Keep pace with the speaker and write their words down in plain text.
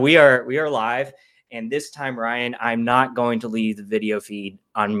We are live, and this time, Ryan, I'm not going to leave the video feed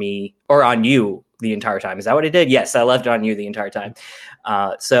on me or on you the entire time. Is that what I did? Yes, I left it on you the entire time.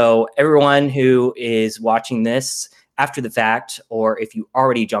 So everyone who is watching this after the fact, or if you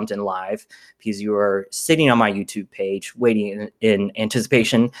already jumped in live because you are sitting on my YouTube page waiting in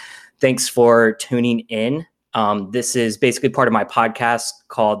anticipation, thanks for tuning in. This is basically part of my podcast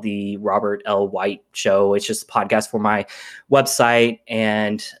called the Robert L. White Show. It's just a podcast for my website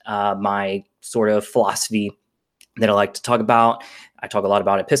and my sort of philosophy that I like to talk about. I talk a lot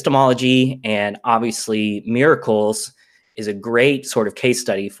about epistemology, and obviously miracles is a great sort of case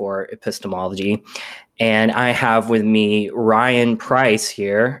study for epistemology. And I have with me Ryan Price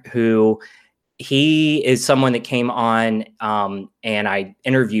here, who he is someone that came on and I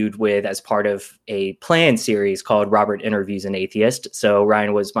interviewed with as part of a planned series called Robert Interviews an Atheist. So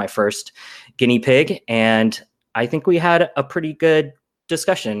Ryan was my first guinea pig, and I think we had a pretty good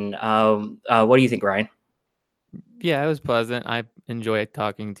discussion. What do you think, Ryan? Yeah, it was pleasant. I enjoyed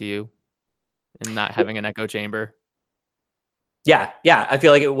talking to you and not having an echo chamber. Yeah. I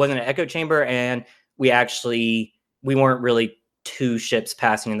feel like it wasn't an echo chamber, and we weren't really two ships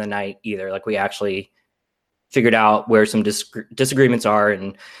passing in the night either. Like, we actually figured out where some disagreements are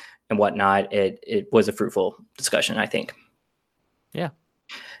and whatnot. It was a fruitful discussion, I think. Yeah.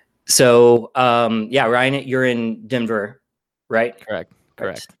 So, Ryan, you're in Denver, right?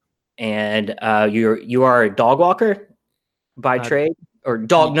 Correct. And you are a dog walker by trade, or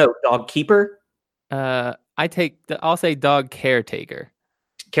dog keeper? I'll say dog caretaker.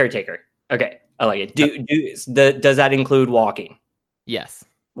 Caretaker. Okay. I like it. Does that include walking? Yes.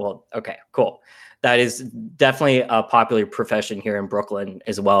 Well, okay, cool. That is definitely a popular profession here in Brooklyn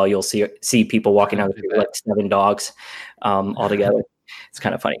as well. You'll see people walking out with like 7 dogs all together. It's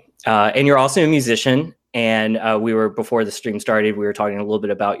kind of funny. And you're also a musician. And before the stream started, we were talking a little bit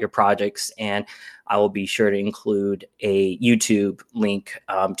about your projects, and I will be sure to include a YouTube link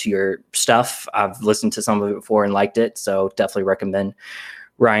to your stuff. I've listened to some of it before and liked it, so definitely recommend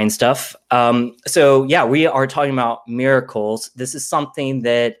Ryan stuff. We are talking about miracles. This is something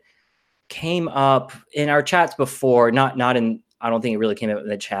that came up in our chats before, not in, I don't think it really came up in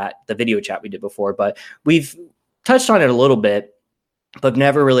the video chat we did before, but we've touched on it a little bit, but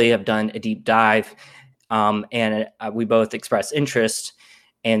never really have done a deep dive. We both expressed interest.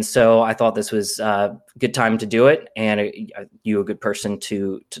 And so I thought this was a good time to do it, and you a good person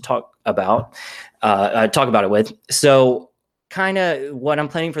to talk about it with. So kind of what I'm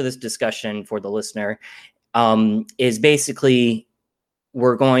planning for this discussion for the listener is basically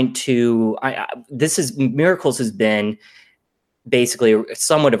we're going to, miracles has been basically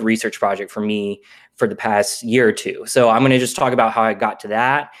somewhat of a research project for me for the past year or two. So I'm going to just talk about how I got to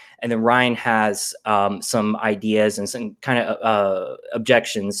that. And then Ryan has some ideas and some kind of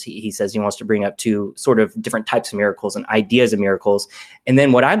objections. He says he wants to bring up 2 sort of different types of miracles and ideas of miracles. And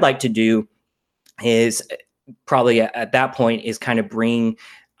then what I'd like to do is probably at that point is kind of bring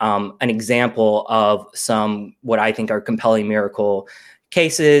an example of some what I think are compelling miracle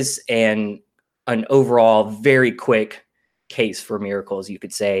cases and an overall very quick case for miracles, you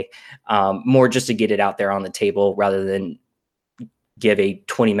could say, more just to get it out there on the table rather than give a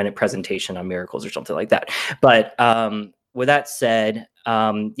 20-minute presentation on miracles or something like that. But with that said,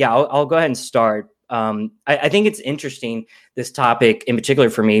 I'll go ahead and start. I think it's interesting, this topic in particular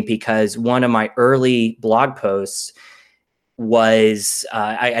for me, because one of my early blog posts was,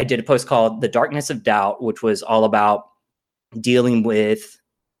 I did a post called The Darkness of Doubt, which was all about dealing with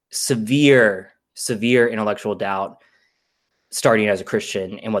severe intellectual doubt starting as a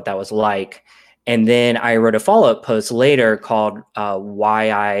Christian and what that was like. And then I wrote a follow-up post later called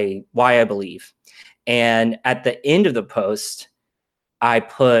Why I Believe. And at the end of the post, I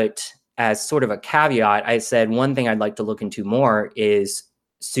put as sort of a caveat, I said, one thing I'd like to look into more is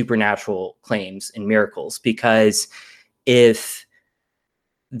supernatural claims and miracles, because if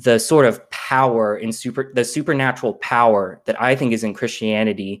the sort of power in the supernatural power that I think is in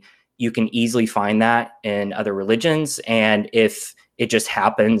Christianity, you can easily find that in other religions. And if it just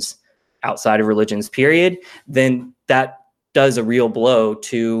happens outside of religions, period, then that does a real blow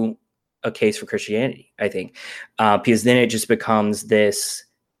to a case for Christianity, I think, because then it just becomes this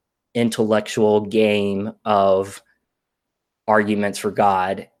intellectual game of arguments for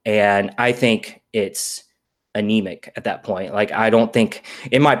God. And I think it's anemic at that point. Like, I don't think,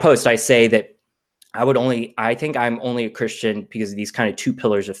 in my post, I say that I think I'm only a Christian because of these kind of 2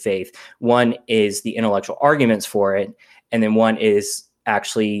 pillars of faith. One is the intellectual arguments for it, and then one is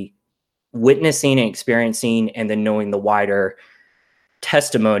actually witnessing and experiencing and then knowing the wider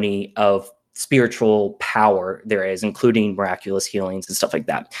testimony of spiritual power there is, including miraculous healings and stuff like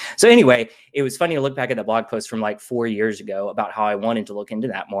that. So anyway, it was funny to look back at that blog post from like 4 years ago about how I wanted to look into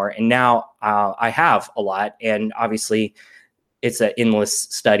that more. And now I have a lot. And obviously it's an endless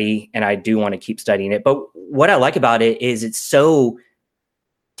study and I do want to keep studying it. But what I like about it is it's so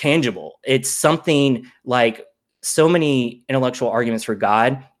tangible. It's something like so many intellectual arguments for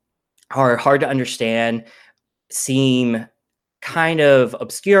God are hard to understand, seem kind of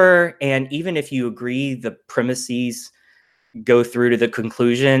obscure. And even if you agree the premises go through to the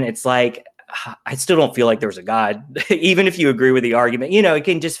conclusion, it's like, I still don't feel like there's a God. Even if you agree with the argument, it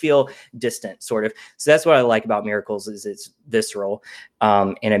can just feel distant, sort of. So that's what I like about miracles, is it's visceral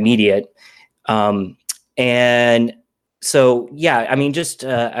and immediate. And so, yeah, I mean, just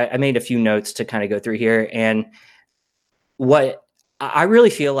I made a few notes to kind of go through here. And what I really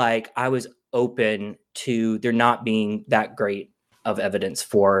feel like I was open to there not being that great of evidence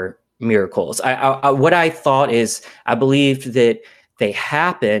for miracles. What I thought is, I believed that they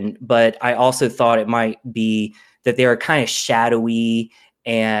happen, but I also thought it might be that they are kind of shadowy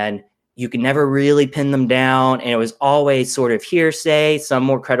and you can never really pin them down. And it was always sort of hearsay, some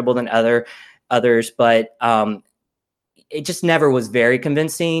more credible than others, but it just never was very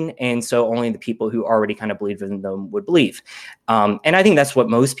convincing. And so only the people who already kind of believed in them would believe. And I think that's what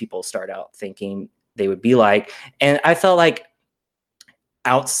most people start out thinking they would be like. And I felt like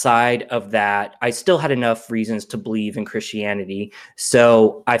outside of that, I still had enough reasons to believe in Christianity.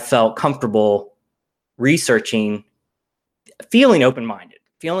 So I felt comfortable researching, feeling open-minded,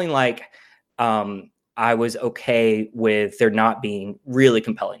 feeling like I was okay with there not being really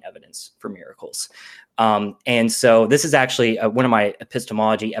compelling evidence for miracles. And so this is actually one of my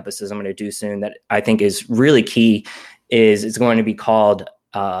epistemology episodes I'm going to do soon that I think is really key. It's going to be called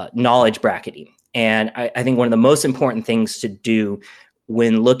knowledge bracketing. And I think one of the most important things to do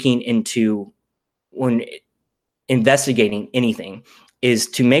when investigating anything is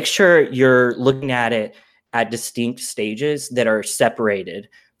to make sure you're looking at it at distinct stages that are separated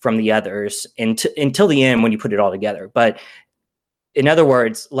from the others until the end when you put it all together. But in other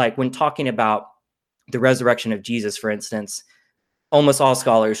words, like when talking about the resurrection of Jesus, for instance, almost all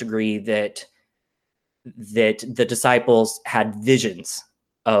scholars agree that the disciples had visions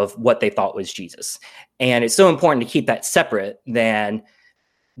of what they thought was Jesus. And it's so important to keep that separate than,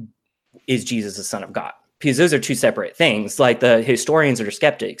 is Jesus the Son of God? Because those are two separate things. Like the historians or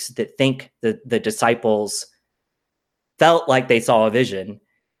skeptics that think that the disciples felt like they saw a vision,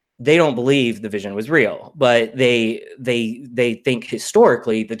 they don't believe the vision was real, but they think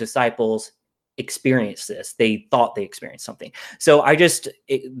historically the disciples experienced this. They thought they experienced something. So I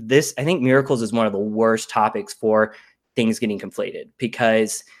think miracles is one of the worst topics for things getting conflated,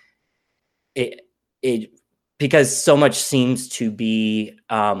 because because so much seems to be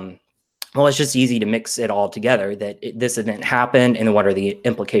it's just easy to mix it all together, that this event happened and what are the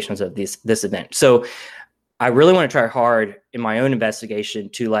implications of this event. So I really want to try hard in my own investigation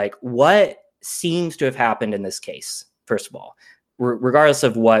to like what seems to have happened in this case, first of all, regardless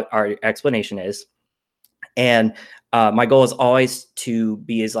of what our explanation is. And my goal is always to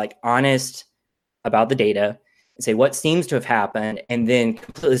be as like honest about the data and say what seems to have happened, and then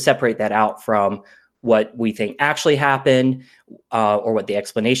completely separate that out from what we think actually happened or what the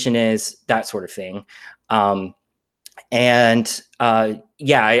explanation is, that sort of thing. I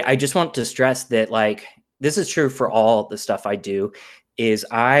just want to stress that like, this is true for all the stuff I do, is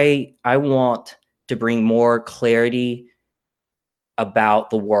I want to bring more clarity about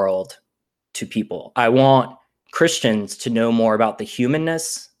the world to people. I want Christians to know more about the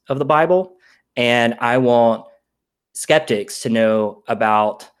humanness of the Bible, and I want skeptics to know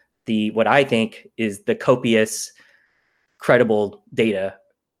about what I think is the copious, credible data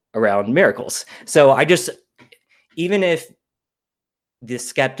around miracles. So even if the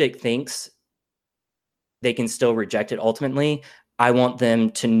skeptic thinks they can still reject it ultimately, I want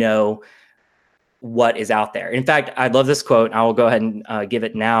them to know what is out there. In fact, I love this quote. I will go ahead and give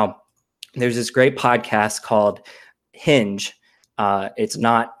it now. There's this great podcast called Hinge. It's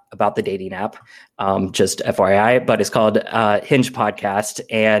not about the dating app, just FYI, but it's called Hinge Podcast.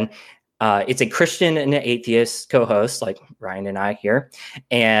 And it's a Christian and an atheist co-host, like Ryan and I here.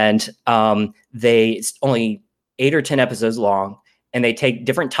 And it's only 8 or 10 episodes long, and they take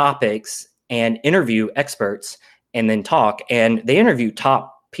different topics and interview experts and then talk. And they interview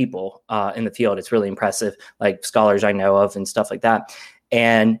top people in the field. It's really impressive, like scholars I know of and stuff like that.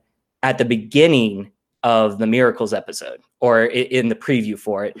 And at the beginning of the miracles episode, or in the preview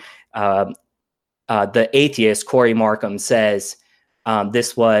for it, the atheist Corey Markham says,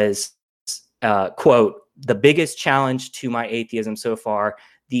 this was, quote, the biggest challenge to my atheism so far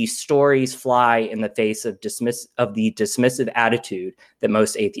these stories fly in the face of the dismissive attitude that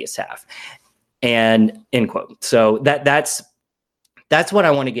most atheists have. And end quote. So that's what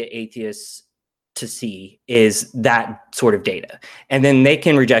I want to get atheists to see, is that sort of data. And then they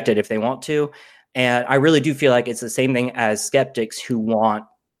can reject it if they want to. And I really do feel like it's the same thing as skeptics who want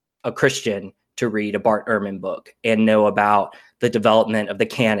a Christian to read a Bart Ehrman book and know about the development of the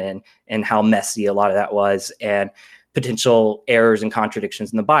canon and how messy a lot of that was, and potential errors and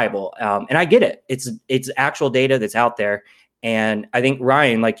contradictions in the Bible. And I get it. It's actual data that's out there. And I think,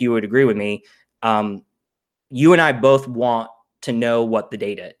 Ryan, like you would agree with me, you and I both want to know what the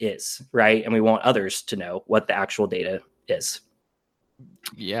data is, right? And we want others to know what the actual data is.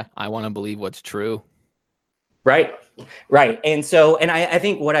 Yeah, I want to believe what's true. Right. And so, and I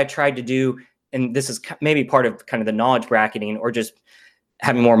think what I tried to do, and this is maybe part of kind of the knowledge bracketing or just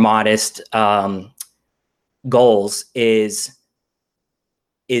having more modest goals, is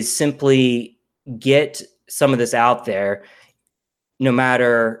simply get some of this out there, no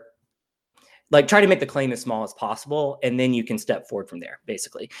matter, like, try to make the claim as small as possible, and then you can step forward from there,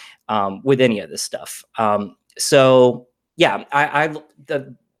 basically, with any of this stuff. So yeah,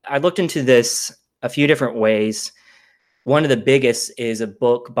 I looked into this a few different ways. One of the biggest is a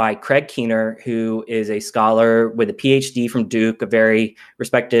book by Craig Keener, who is a scholar with a PhD from Duke, a very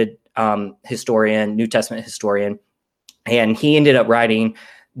respected historian, New Testament historian. And he ended up writing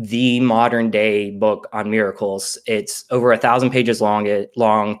the modern day book on miracles. It's over 1,000 pages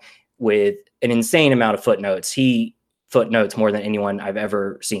long with an insane amount of footnotes. He footnotes more than anyone I've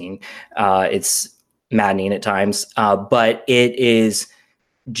ever seen. It's maddening at times, but it is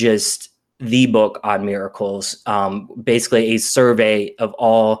just the book on miracles, basically a survey of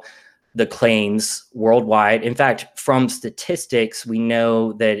all the claims worldwide. In fact, from statistics, we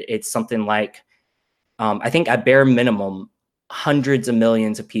know that it's something like, I think at bare minimum, hundreds of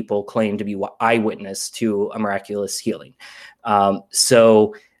millions of people claim to be eyewitness to a miraculous healing.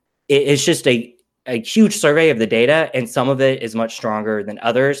 So it's just a huge survey of the data, and some of it is much stronger than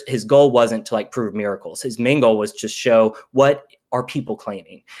others. His goal wasn't to like prove miracles. His main goal was to show what are people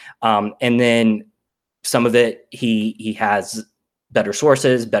claiming. And then some of it, he has better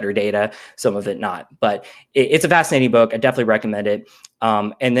sources, better data, some of it not. But it's a fascinating book. I definitely recommend it.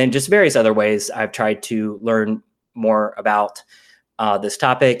 And then just various other ways I've tried to learn more about this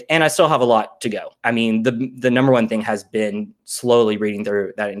topic, and I still have a lot to go. I mean, the number one thing has been slowly reading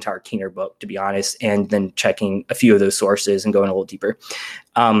through that entire Keener book, to be honest, and then checking a few of those sources and going a little deeper.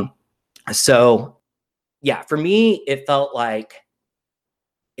 So yeah, for me, it felt like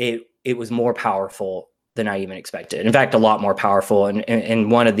it was more powerful than I even expected. In fact, a lot more powerful.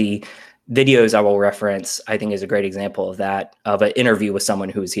 And one of the videos I will reference, I think, is a great example of that, of an interview with someone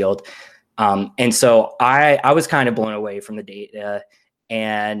who was healed. And so I was kind of blown away from the data.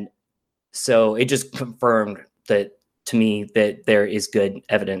 And so it just confirmed that to me that there is good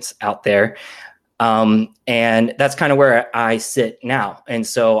evidence out there. And that's kind of where I sit now. And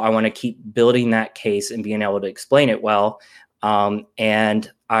so I want to keep building that case and being able to explain it well.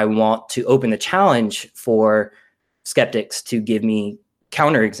 And I want to open the challenge for skeptics to give me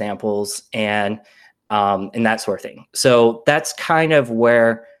counterexamples and that sort of thing. So that's kind of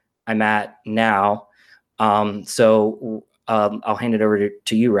where I'm at now. So I'll hand it over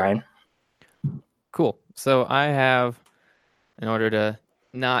to you, Ryan. Cool. So I have, in order to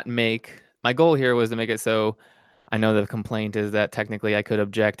not make, my goal here was to make it so, I know the complaint is that technically I could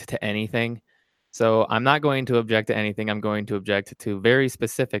object to anything. So I'm not going to object to anything. I'm going to object to very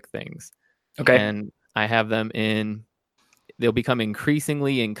specific things. Okay. And I have them they'll become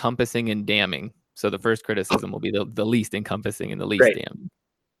increasingly encompassing and damning. So the first criticism will be the least encompassing and the least damning.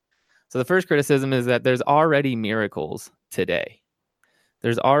 So the first criticism is that there's already miracles today.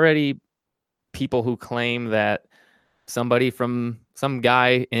 There's already people who claim that somebody from some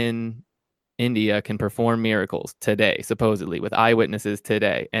guy in India can perform miracles today, supposedly, with eyewitnesses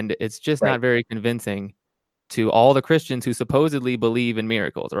today. And it's just not very convincing to all the Christians who supposedly believe in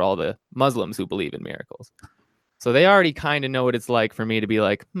miracles, or all the Muslims who believe in miracles. So they already kind of know what it's like for me to be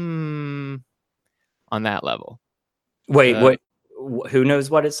like, on that level. Wait, what? Who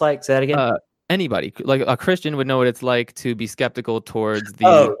knows what it's like? Say that again. Anybody, like a Christian, would know what it's like to be skeptical towards the.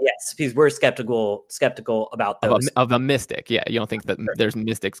 Oh yes, because we're skeptical about those of a mystic. Yeah, you don't think that there's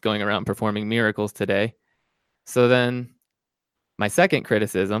mystics going around performing miracles today. So then, my second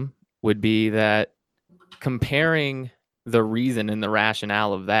criticism would be that comparing the reason and the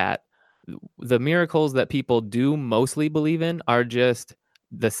rationale of that, the miracles that people do mostly believe in are just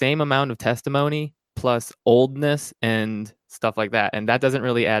the same amount of testimony plus oldness and stuff like that. And that doesn't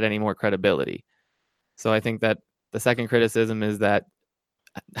really add any more credibility. So I think that the second criticism is that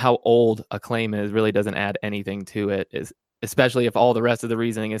how old a claim is really doesn't add anything to it, is especially if all the rest of the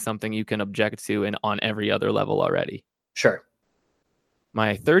reasoning is something you can object to and on every other level already. Sure.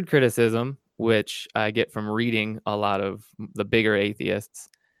 My third criticism, which I get from reading a lot of the bigger atheists,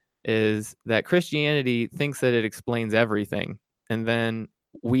 is that Christianity thinks that it explains everything. And then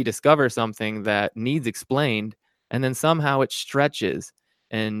we discover something that needs explained, and then somehow it stretches,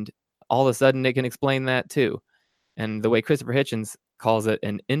 and all of a sudden it can explain that too. And the way Christopher Hitchens calls it,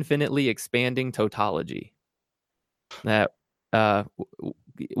 an infinitely expanding tautology. That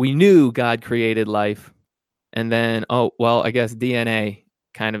we knew God created life, and then, oh, well, I guess DNA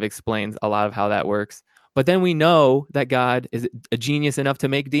kind of explains a lot of how that works. But then we know that God is a genius enough to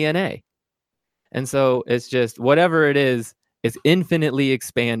make DNA. And so it's just whatever it is, it's infinitely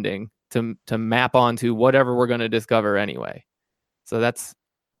expanding to map onto whatever we're going to discover anyway. So that's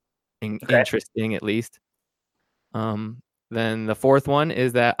interesting, at least. Then the fourth one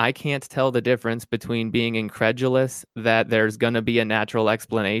is that I can't tell the difference between being incredulous that there's going to be a natural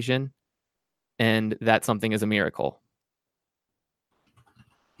explanation and that something is a miracle.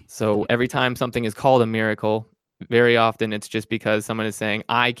 So every time something is called a miracle, very often it's just because someone is saying,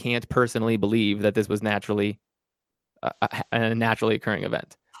 I can't personally believe that this was naturally a naturally occurring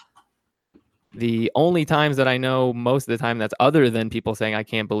event. The only times that I know most of the time that's other than people saying I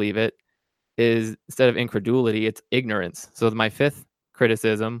can't believe it is, instead of incredulity, it's ignorance. So my fifth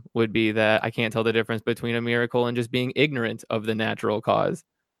criticism would be that I can't tell the difference between a miracle and just being ignorant of the natural cause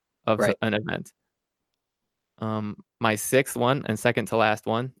of an event. My sixth one, and second to last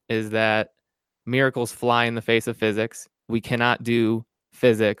one, is that miracles fly in the face of physics. We cannot do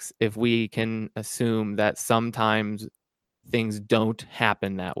physics if we can assume that sometimes things don't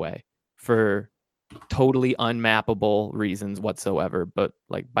happen that way for totally unmappable reasons whatsoever, but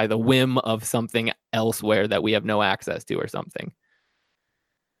like by the whim of something elsewhere that we have no access to or something.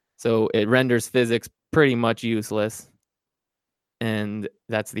 So it renders physics pretty much useless. And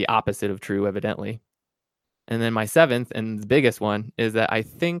that's the opposite of true, evidently. And then my seventh and the biggest one is that I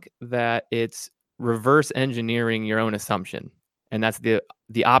think that it's reverse engineering your own assumption. And that's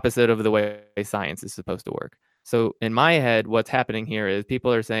the opposite of the way science is supposed to work. So in my head, what's happening here is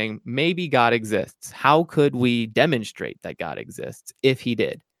people are saying, maybe God exists. How could we demonstrate that God exists if he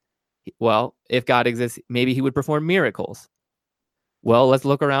did? Well, if God exists, maybe he would perform miracles. Well, let's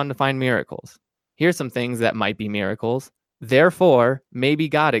look around to find miracles. Here's some things that might be miracles. Therefore, maybe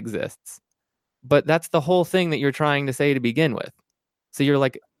God exists. But that's the whole thing that you're trying to say to begin with. So you're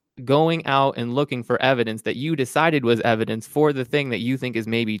like going out and looking for evidence that you decided was evidence for the thing that you think is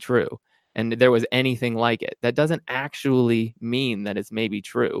maybe true. And there was anything like it. That doesn't actually mean that it's maybe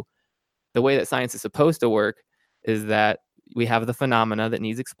true. The way that science is supposed to work is that we have the phenomena that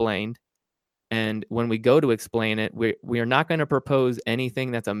needs explained. And when we go to explain it, we are not going to propose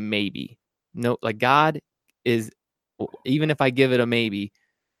anything that's a maybe. No, like God is, even if I give it a maybe,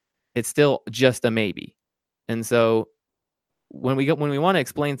 it's still just a maybe. And so when we want to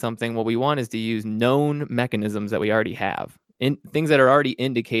explain something, what we want is to use known mechanisms that we already have, in things that are already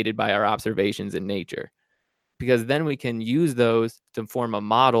indicated by our observations in nature, because then we can use those to form a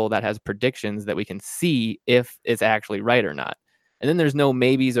model that has predictions that we can see if it's actually right or not. And then there's no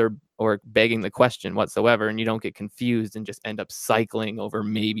maybes or begging the question whatsoever, and you don't get confused and just end up cycling over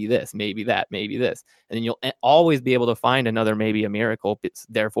maybe this, maybe that, maybe this. And then you'll always be able to find another maybe a miracle, it's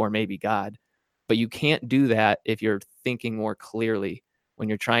therefore maybe God. But you can't do that if you're thinking more clearly when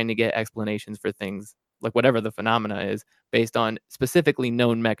you're trying to get explanations for things, like whatever the phenomena is, based on specifically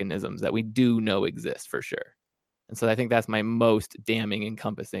known mechanisms that we do know exist for sure. And so I think that's my most damning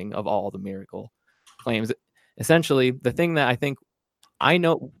encompassing of all the miracle claims. Essentially, the thing that I think I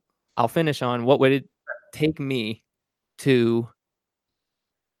know I'll finish on, what would it take me to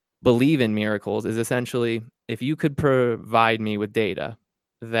believe in miracles, is essentially if you could provide me with data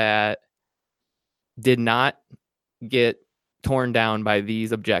that did not get torn down by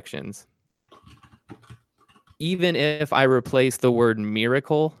these objections, even if I replace the word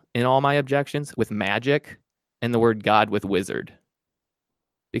miracle in all my objections with magic and the word God with wizard.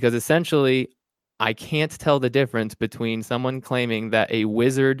 Because essentially, I can't tell the difference between someone claiming that a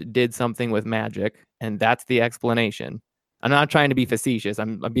wizard did something with magic, and that's the explanation. I'm not trying to be facetious.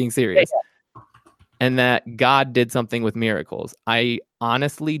 I'm being serious. And that God did something with miracles. I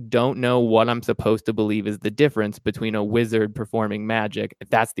honestly don't know what I'm supposed to believe is the difference between a wizard performing magic, if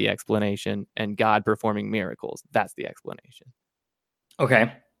that's the explanation, and God performing miracles. That's the explanation.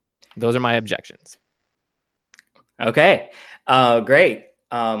 Okay. Those are my objections. Okay. Great.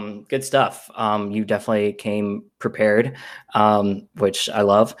 Good stuff. You definitely came prepared, which I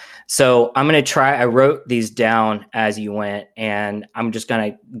love. So I'm going to try, I wrote these down as you went, and I'm just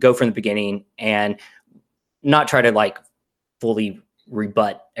going to go from the beginning and not try to like fully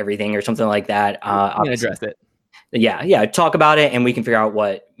rebut everything or something like that. I'm gonna address it. Yeah, talk about it, and we can figure out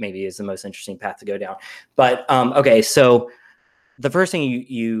what maybe is the most interesting path to go down. But okay, so the first thing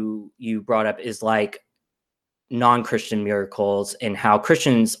you brought up is like non-Christian miracles and how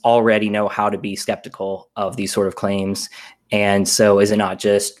Christians already know how to be skeptical of these sort of claims. And so is it not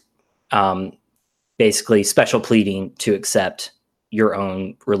just basically special pleading to accept your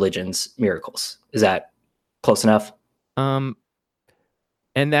own religion's miracles? Is that close enough? And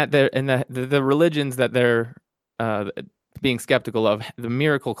that the religions that they're being skeptical of, the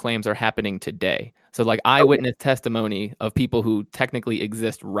miracle claims are happening today. So like eyewitness testimony of people who technically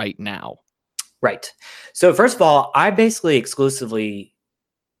exist right now. Right. So first of all, I basically exclusively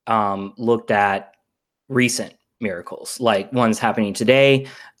looked at recent miracles, like ones happening today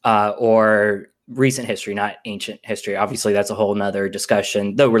or recent history, not ancient history. Obviously, that's a whole nother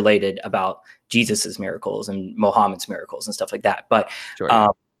discussion, though related, about Jesus's miracles and Muhammad's miracles and stuff like that. But sure.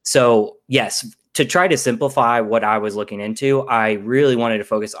 So yes, to try to simplify what I was looking into, I really wanted to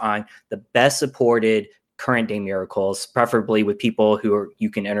focus on the best supported current day miracles, preferably with people who you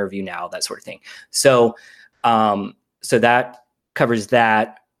can interview now, that sort of thing. So, so that covers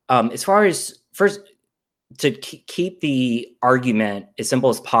that. As far as first, to keep the argument as simple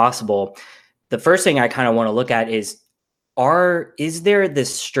as possible, the first thing I kind of want to look at is there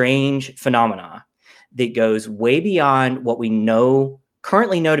this strange phenomena that goes way beyond what we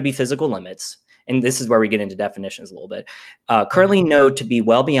currently know to be physical limits? And this is where we get into definitions a little bit, currently know to be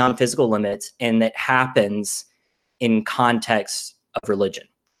well beyond physical limits, and that happens in context of religion.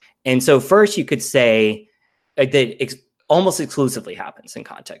 And so first you could say that almost exclusively happens in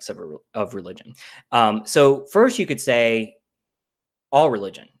context of religion. So first you could say all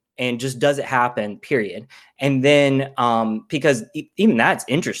religion, and just does it happen, period. And then because even that's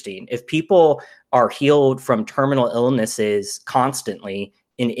interesting, if people are healed from terminal illnesses constantly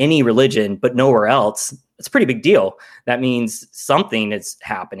in any religion, but nowhere else, it's a pretty big deal. That means something is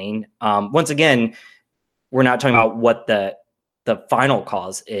happening. Once again, we're not talking about what the final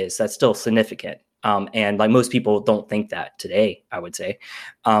cause is. That's still significant. And like most people don't think that today, I would say.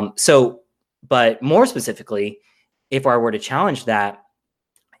 But more specifically, if I were to challenge that,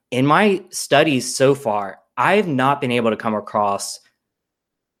 in my studies so far, I've not been able to come across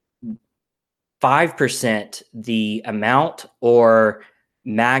 5% the amount or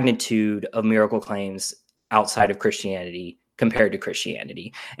magnitude of miracle claims outside of Christianity compared to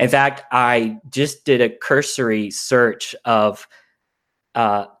Christianity. In fact, I just did a cursory search of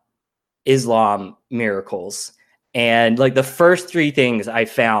Islam miracles, and like the first three things I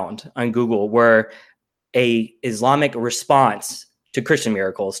found on Google were a Islamic response to Christian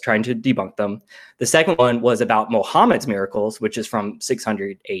miracles, trying to debunk them. The second one was about Muhammad's miracles, which is from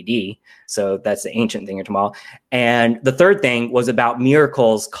 600 AD. So that's the ancient thing you're talking about. And the third thing was about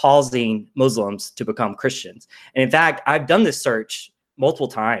miracles causing Muslims to become Christians. And in fact, I've done this search multiple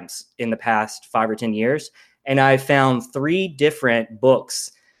times in the past 5 or 10 years, and I found 3 different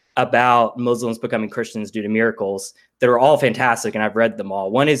books about Muslims becoming Christians due to miracles that are all fantastic, and I've read them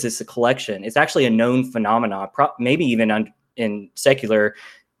all. One is a collection. It's actually a known phenomenon, maybe even in secular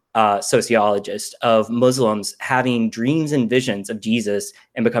sociologists, of Muslims having dreams and visions of Jesus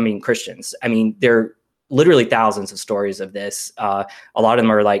and becoming Christians. I mean, there are literally thousands of stories of this. A lot of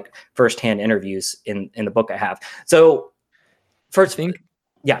them are like firsthand interviews in the book I have. So first thing,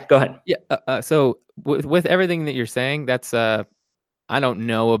 yeah, go ahead. Yeah. So with everything that you're saying, that's I don't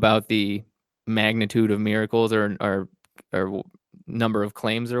know about the magnitude of miracles or number of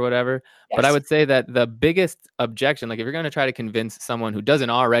claims or whatever. Yes. But I would say that the biggest objection, like if you're going to try to convince someone who doesn't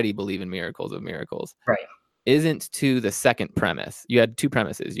already believe in miracles of miracles, right, isn't to the second premise. You had 2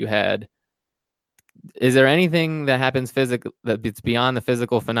 premises. You had, is there anything that happens that's beyond the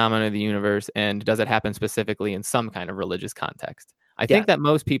physical phenomena of the universe, and does it happen specifically in some kind of religious context? I think that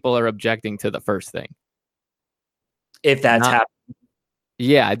most people are objecting to the first thing. If that's happening.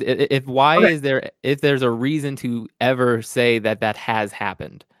 Yeah. If there's a reason to ever say that has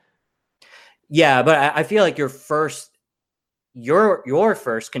happened. Yeah, but I feel like your first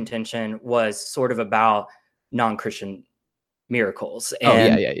contention was sort of about non-Christian miracles.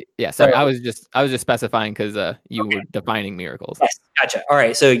 And yeah. Sorry, I was just specifying because you were defining miracles. Yes, gotcha. All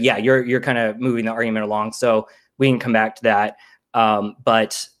right, so yeah, you're kind of moving the argument along, so we can come back to that.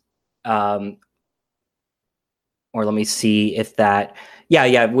 Or let me see if that.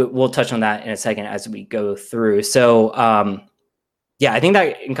 Yeah, we'll touch on that in a second as we go through. So Yeah, I think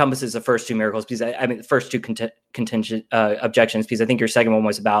that encompasses the first two miracles, because I mean the first two contingent objections, because I think your second one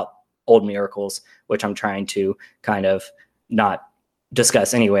was about old miracles, which I'm trying to kind of not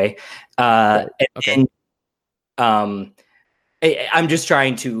discuss anyway. Right. Okay. And I'm just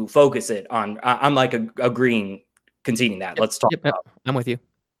trying to focus it on. I'm like agreeing, conceding that. Let's talk about. I'm with you.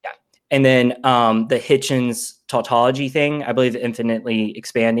 Yeah, and then the Hitchens tautology thing, I believe, infinitely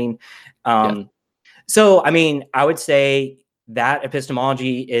expanding. So, I mean, I would say that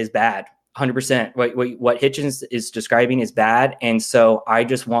epistemology is bad. 100%. What Hitchens is describing is bad. And so I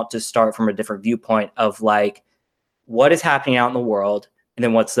just want to start from a different viewpoint of like, what is happening out in the world? And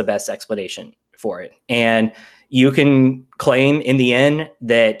then what's the best explanation for it? And you can claim in the end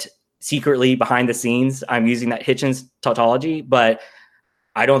that secretly behind the scenes, I'm using that Hitchens tautology, but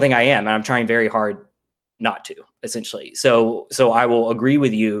I don't think I am. And I'm trying very hard not to, essentially. So I will agree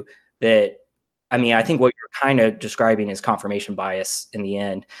with you that, I mean, I think what you're kind of describing is confirmation bias in the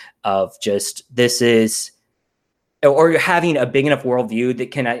end of just this is, or you're having a big enough worldview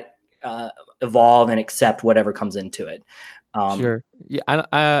that can evolve and accept whatever comes into it. Sure. Yeah,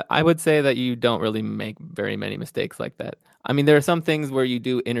 I would say that you don't really make very many mistakes like that. I mean, there are some things where you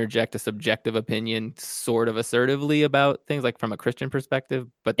do interject a subjective opinion sort of assertively about things, like from a Christian perspective,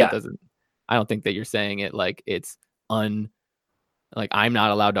 but that doesn't, I don't think that you're saying it like it's like I'm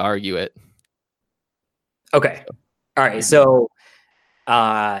not allowed to argue it. Okay. All right. So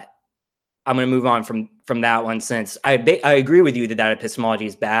I'm going to move on from that one, since I agree with you that epistemology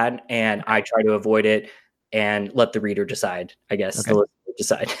is bad, and I try to avoid it and let the reader decide, I guess. Okay.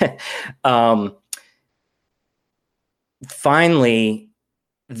 Decide. Finally,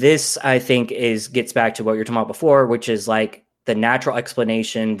 this, I think, gets back to what you're talking about before, which is like the natural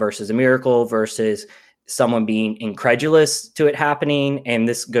explanation versus a miracle versus someone being incredulous to it happening. And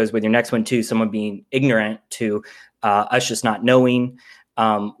this goes with your next one too, someone being ignorant to us just not knowing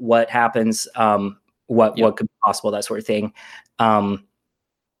what happens, what could be possible, that sort of thing.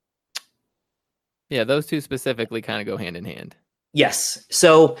 Yeah, those two specifically kind of go hand in hand. Yes.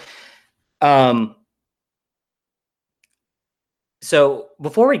 So so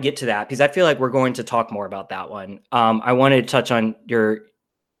before we get to that, because I feel like we're going to talk more about that one, I wanted to touch on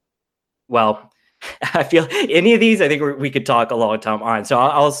I feel any of these, I think we could talk a long time on. So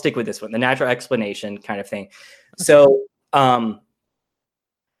I'll stick with this one, the natural explanation kind of thing. So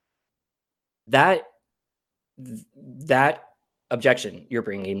that objection you're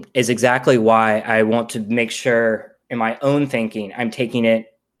bringing is exactly why I want to make sure in my own thinking, I'm taking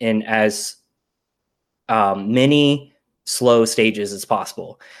it in as many slow stages as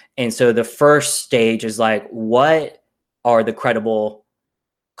possible. And so the first stage is like, what are the credible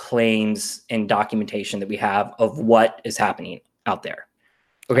claims and documentation that we have of what is happening out there?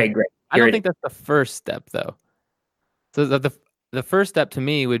 Okay, great. I don't think that's the first step, though. So the first step to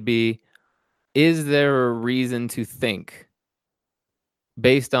me would be, is there a reason to think,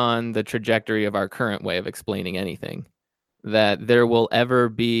 based on the trajectory of our current way of explaining anything, that there will ever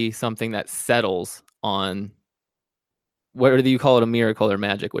be something that settles on, whether you call it a miracle or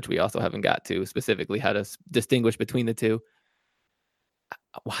magic, which we also haven't got to specifically how to distinguish between the two?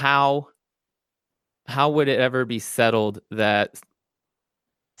 How would it ever be settled that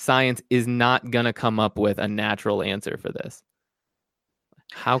science is not going to come up with a natural answer for this?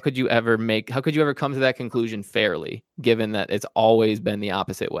 How could you ever come to that conclusion fairly, given that it's always been the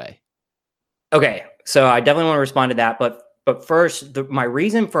opposite way? Okay, so I definitely want to respond to that, but first, my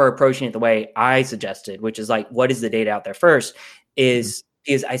reason for approaching it the way I suggested, which is like, what is the data out there first, is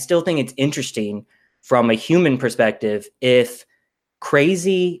I still think it's interesting from a human perspective if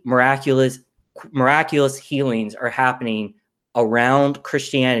crazy, miraculous healings are happening around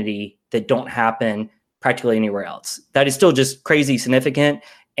Christianity that don't happen practically anywhere else. That is still just crazy significant.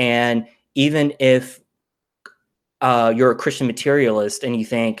 And even if you're a Christian materialist and you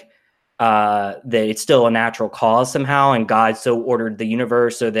think that it's still a natural cause somehow, and God so ordered the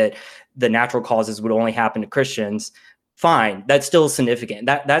universe so that the natural causes would only happen to Christians, fine, that's still significant.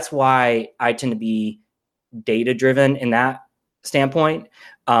 That's why I tend to be data driven in that standpoint.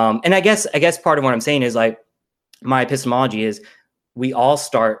 And I guess part of what I'm saying is like, my epistemology is we all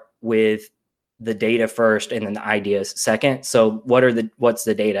start with the data first and then the ideas second. So what's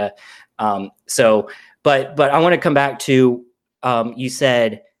the data? But I want to come back to, you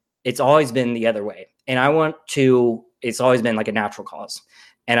said it's always been the other way. And it's always been like a natural cause.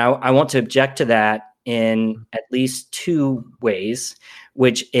 And I want to object to that in at least two ways,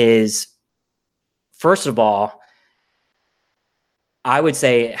 which is, first of all, I would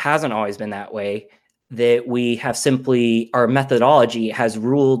say it hasn't always been that way, that we have simply, our methodology has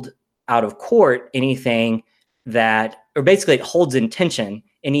ruled out of court anything that or basically it holds in tension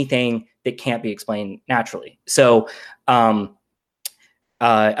anything that can't be explained naturally. So a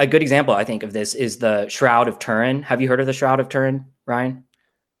good example, I think, of this is the Shroud of Turin. Have you heard of the Shroud of Turin, Ryan?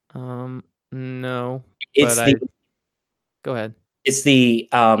 No, It's but the go ahead. it's the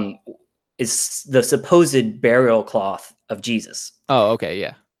supposed burial cloth of Jesus. Oh, okay,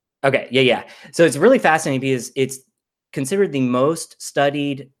 yeah. Okay, yeah. So it's really fascinating because it's considered the most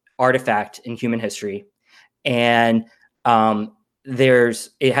studied artifact in human history, and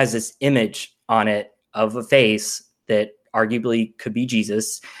it has this image on it of a face that arguably could be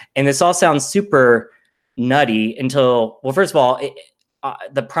Jesus, and this all sounds super nutty until, well, first of all,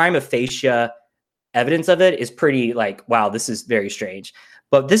 the prima facie evidence of it is pretty like, wow, this is very strange.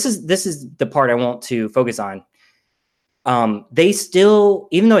 But this is the part I want to focus on. They still,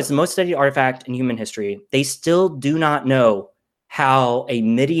 even though it's the most studied artifact in human history, they still do not know how a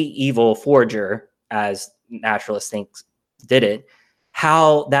medieval forger, as naturalists think did it,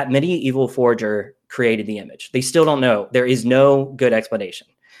 how that medieval forger created the image. They still don't know. There is no good explanation.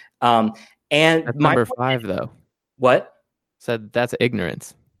 And that's number 5, though. What? Said that's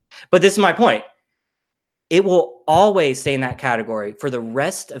ignorance. But this is my point. It will always stay in that category for the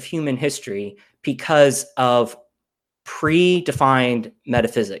rest of human history because of predefined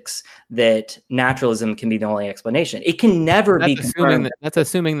metaphysics that naturalism can be the only explanation. It can never be confirmed. That's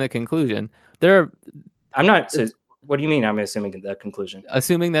assuming the conclusion. I'm not. So what do you mean? I'm assuming the conclusion.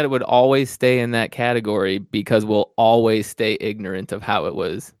 Assuming that it would always stay in that category because we'll always stay ignorant of how it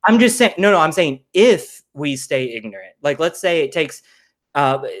was. I'm just saying. No. I'm saying if we stay ignorant, like let's say it takes.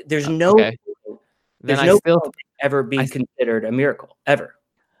 There's no. Okay. There's no ever be considered a miracle ever.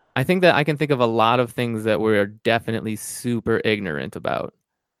 I think that I can think of a lot of things that we're definitely super ignorant about,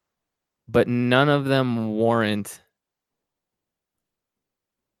 but none of them warrant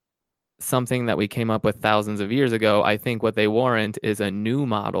something that we came up with thousands of years ago. I think what they warrant is a new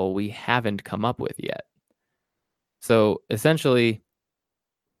model we haven't come up with yet. So essentially,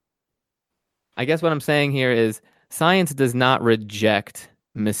 I guess what I'm saying here is science does not reject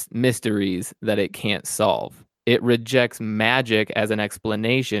mysteries that it can't solve. It rejects magic as an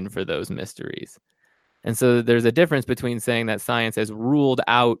explanation for those mysteries. And so there's a difference between saying that science has ruled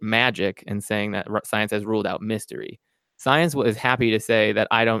out magic and saying that science has ruled out mystery. Science is happy to say that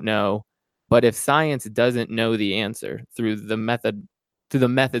I don't know, but if science doesn't know the answer through the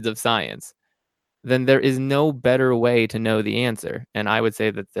methods of science, then there is no better way to know the answer. And I would say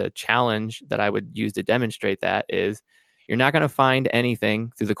that the challenge that I would use to demonstrate that is you're not going to find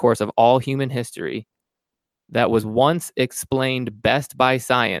anything through the course of all human history that was once explained best by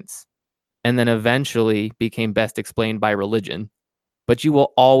science and then eventually became best explained by religion. But you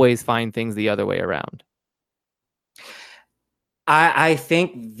will always find things the other way around. I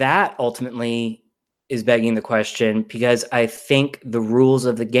think that ultimately is begging the question because I think the rules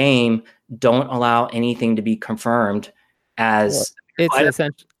of the game don't allow anything to be confirmed as it's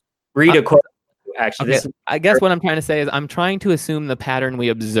essentially. Read a quote. Actually, okay. I guess what I'm trying to say is I'm trying to assume the pattern we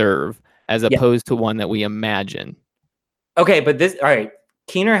observe as opposed to one that we imagine. Okay, but all right.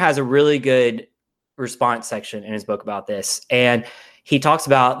 Keener has a really good response section in his book about this. And he talks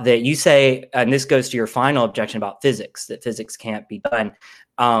about that you say, and this goes to your final objection about physics, that physics can't be done.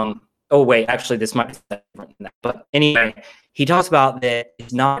 Oh, wait, actually, this might be different than that. But anyway, he talks about that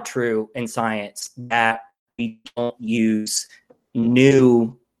it's not true in science that we don't use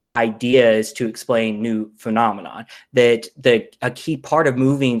new ideas to explain new phenomenon, that a key part of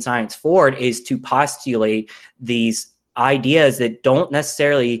moving science forward is to postulate these ideas that don't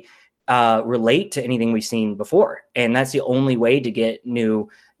necessarily relate to anything we've seen before. And that's the only way to get new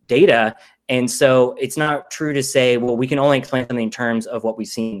data. And so it's not true to say, well, we can only explain something in terms of what we've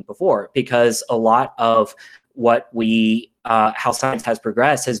seen before, because a lot of what how science has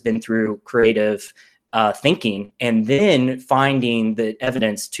progressed has been through creative thinking and then finding the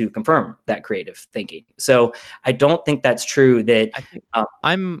evidence to confirm that creative thinking. So I don't think that's true. That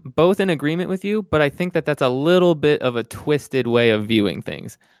I'm both in agreement with you, but I think that that's a little bit of a twisted way of viewing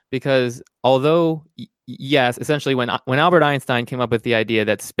things, because although yes, essentially when Albert Einstein came up with the idea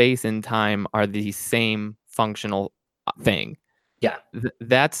that space and time are the same functional thing,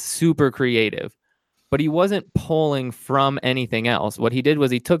 that's super creative. But he wasn't pulling from anything else. What he did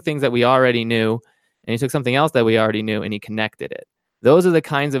was he took things that we already knew, and he took something else that we already knew, and he connected it. Those are the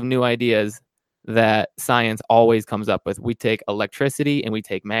kinds of new ideas that science always comes up with. We take electricity and we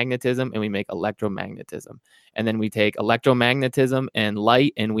take magnetism and we make electromagnetism. And then we take electromagnetism and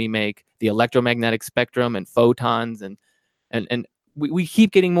light and we make the electromagnetic spectrum and photons. And we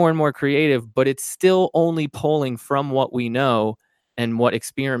keep getting more and more creative, but it's still only pulling from what we know and what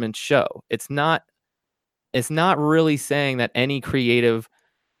experiments show. It's not it's not really saying that any creative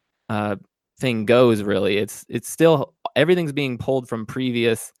thing goes, really. It's still, everything's being pulled from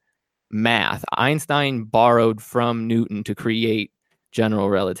previous math. Einstein borrowed from Newton to create general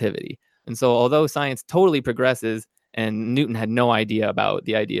relativity. And so although science totally progresses, and Newton had no idea about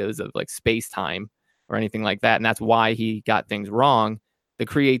the ideas of like space-time or anything like that, and that's why he got things wrong, the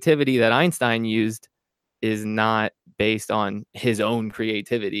creativity that Einstein used is not based on his own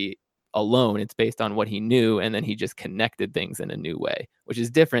creativity alone. It's based on what he knew, and then he just connected things in a new way, which is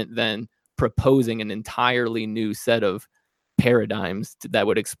different than proposing an entirely new set of paradigms that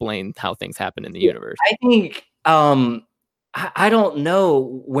would explain how things happen in the universe. I think I don't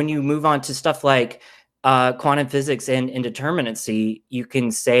know, when you move on to stuff like quantum physics and indeterminacy, you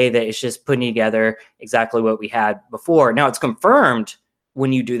can say that it's just putting together exactly what we had before. Now it's confirmed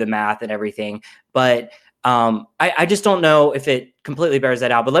when you do the math and everything, but I just don't know if it completely bears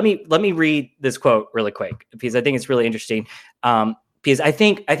that out. But let me read this quote really quick, because I think it's really interesting. Because I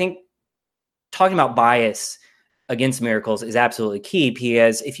think talking about bias against miracles is absolutely key,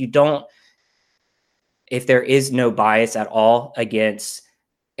 because if there is no bias at all against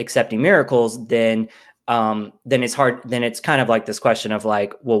accepting miracles, then it's hard. Then it's kind of like this question of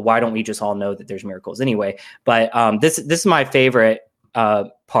like, well, why don't we just all know that there's miracles anyway? But this is my favorite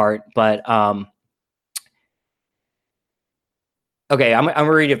part. But okay, I'm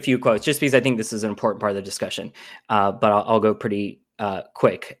gonna read a few quotes just because I think this is an important part of the discussion. But I'll go pretty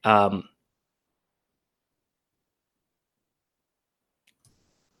quick.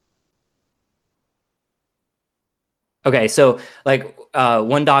 Okay, so like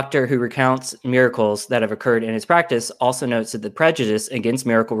one doctor who recounts miracles that have occurred in his practice also notes that the prejudice against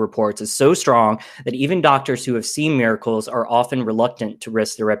miracle reports is so strong that even doctors who have seen miracles are often reluctant to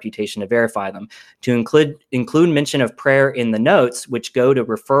risk their reputation to verify them. To include mention of prayer in the notes, which go to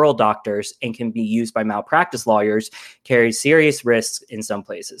referral doctors and can be used by malpractice lawyers, carries serious risks in some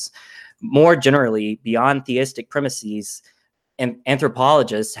places. More generally, beyond theistic premises,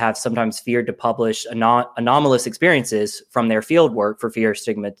 anthropologists have sometimes feared to publish anomalous experiences from their field work for fear of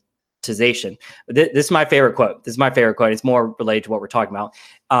stigmatization. This is my favorite quote. It's more related to what we're talking about.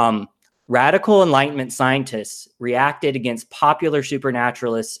 Radical Enlightenment scientists reacted against popular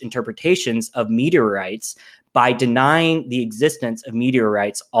supernaturalist interpretations of meteorites by denying the existence of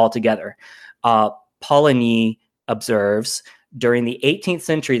meteorites altogether. Poligny observes, during the 18th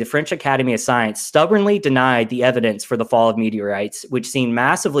century, the French Academy of Science stubbornly denied the evidence for the fall of meteorites, which seemed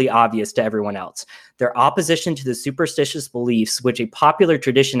massively obvious to everyone else. Their opposition to the superstitious beliefs which a popular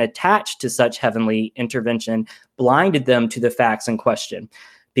tradition attached to such heavenly intervention blinded them to the facts in question.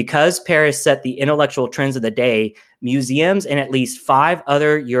 Because Paris set the intellectual trends of the day, museums in at least 5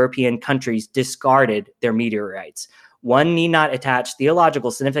 other European countries discarded their meteorites. One need not attach theological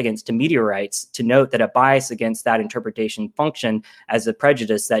significance to meteorites to note that a bias against that interpretation functioned as a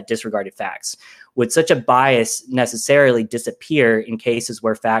prejudice that disregarded facts. Would such a bias necessarily disappear in cases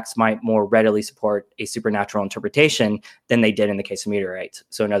where facts might more readily support a supernatural interpretation than they did in the case of meteorites?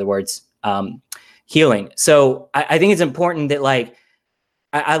 So in other words, healing. So I think it's important that, like,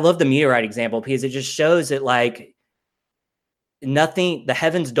 I love the meteorite example because it just shows that, like, the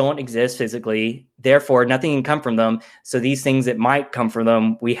heavens don't exist physically, therefore nothing can come from them. So these things that might come from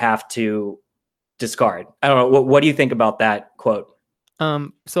them, we have to discard. I don't know. What do you think about that quote?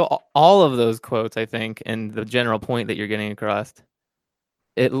 So all of those quotes, I think, and the general point that you're getting across,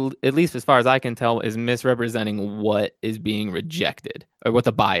 at least as far as I can tell, is misrepresenting what is being rejected or what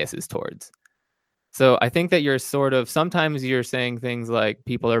the bias is towards. So I think that sometimes you're saying things like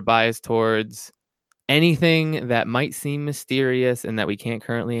people are biased towards anything that might seem mysterious and that we can't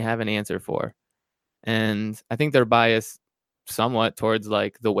currently have an answer for. And I think they're biased somewhat towards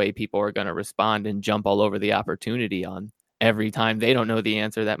like the way people are going to respond and jump all over the opportunity on every time they don't know the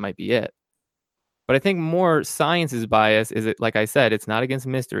answer. That might be it. But I think more science's bias is, like I said, it's not against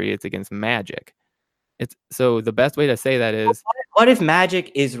mystery, it's against magic. So the best way to say that is, what if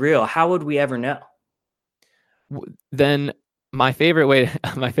magic is real? How would we ever know? Then my favorite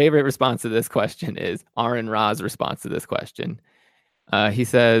response to this question is Aaron Ra's response to this question. He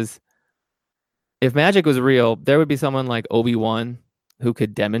says, if magic was real, there would be someone like Obi-Wan who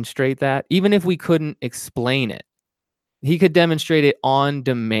could demonstrate that, even if we couldn't explain it. He could demonstrate it on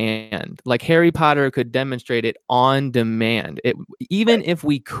demand. Like Harry Potter could demonstrate it on demand. Even if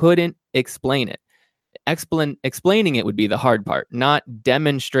we couldn't explain it. Explaining it would be the hard part, not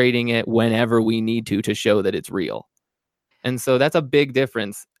demonstrating it whenever we need to show that it's real. And so that's a big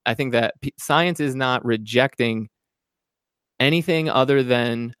difference. I think that science is not rejecting anything other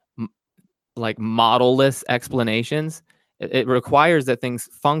than like model-less explanations. It requires that things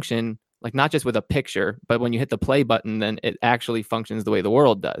function like not just with a picture, but when you hit the play button, then it actually functions the way the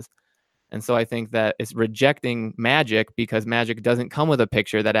world does. And so I think that it's rejecting magic because magic doesn't come with a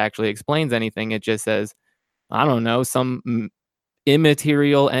picture that actually explains anything. It just says, I don't know, some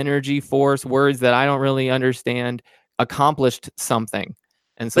immaterial energy, force, words that I don't really understand accomplished something.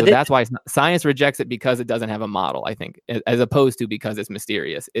 And so that's why science rejects it, because it doesn't have a model, I think, as opposed to because it's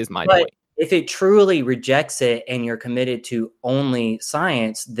mysterious, is my point. If it truly rejects it and you're committed to only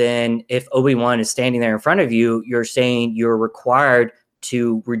science, then if Obi-Wan is standing there in front of you, you're saying you're required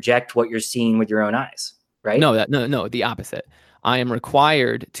to reject what you're seeing with your own eyes, right? No, the opposite. I am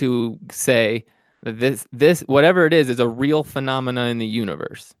required to say that this whatever it is a real phenomena in the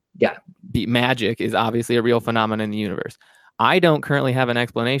universe. Yeah. Magic is obviously a real phenomenon in the universe. I don't currently have an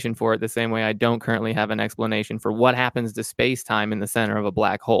explanation for it the same way I don't currently have an explanation for what happens to space-time in the center of a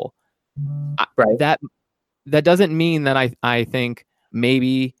black hole. Right. That doesn't mean that I think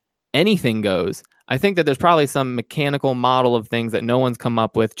maybe anything goes. I think that there's probably some mechanical model of things that no one's come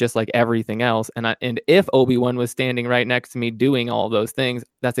up with, just like everything else. And if Obi-Wan was standing right next to me doing all those things,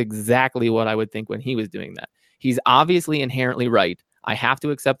 that's exactly what I would think when he was doing that. He's obviously inherently right. I have to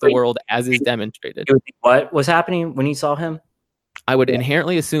accept the world as is demonstrated. You would think what was happening when you saw him? I would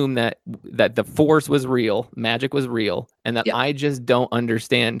inherently assume that the force was real, magic was real, and that I just don't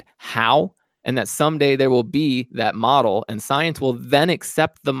understand how, and that someday there will be that model, and science will then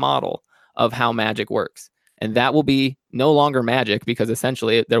accept the model of how magic works. And that will be no longer magic, because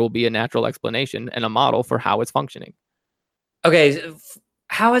essentially there will be a natural explanation and a model for how it's functioning. Okay,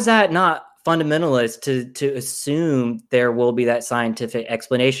 how is that not fundamentalist to assume there will be that scientific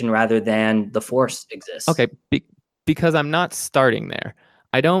explanation rather than the force exists? Okay, because I'm not starting there.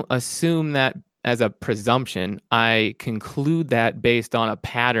 I don't assume that as a presumption. I conclude that based on a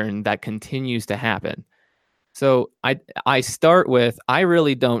pattern that continues to happen. So I start with, I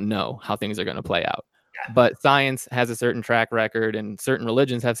really don't know how things are going to play out. Yeah. But science has a certain track record, and certain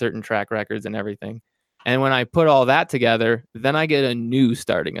religions have certain track records and everything. And when I put all that together, then I get a new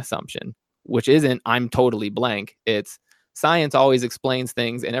starting assumption, which isn't I'm totally blank. It's science always explains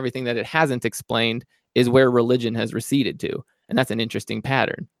things, and everything that it hasn't explained is where religion has receded to. And that's an interesting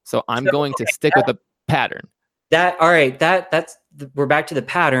pattern. So I'm going to stick with the pattern. That's we're back to the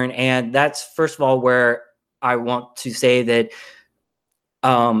pattern. And that's, first of all, where I want to say that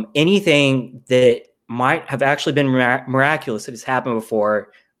anything that might have actually been miraculous that has happened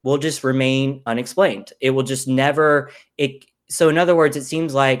before will just remain unexplained. It will just never. So in other words, it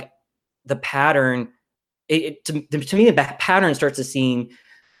seems like the pattern. To me, the pattern starts to seem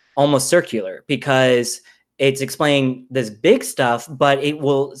almost circular, because it's explaining this big stuff, but it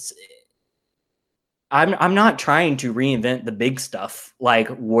will. I'm not trying to reinvent the big stuff, like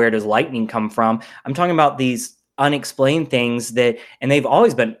where does lightning come from? I'm talking about these unexplained things and they've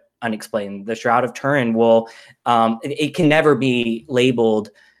always been unexplained. The Shroud of Turin it can never be labeled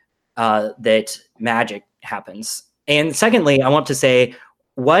that magic happens. And secondly, I want to say,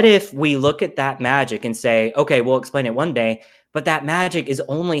 what if we look at that magic and say, okay, we'll explain it one day, but that magic is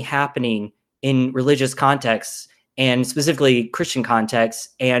only happening in religious contexts, and specifically Christian contexts,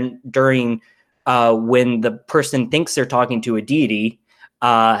 and during when the person thinks they're talking to a deity,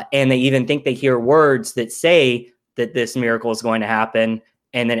 and they even think they hear words that say that this miracle is going to happen,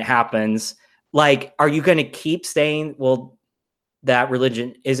 and then it happens. Like, are you going to keep saying, well, that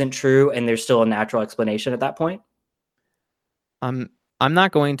religion isn't true, and there's still a natural explanation at that point? I'm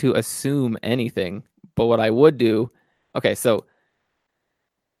not going to assume anything, but what I would do, okay, so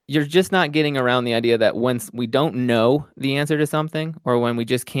you're just not getting around the idea that when we don't know the answer to something, or when we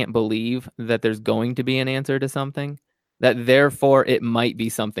just can't believe that there's going to be an answer to something, that therefore it might be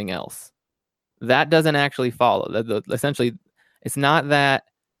something else. That doesn't actually follow. Essentially, it's not that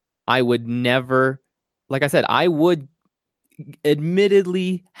I would never, like I said, I would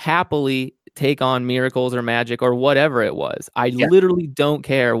admittedly happily take on miracles or magic or whatever it was. I literally don't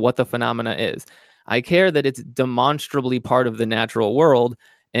care what the phenomena is. I care that it's demonstrably part of the natural world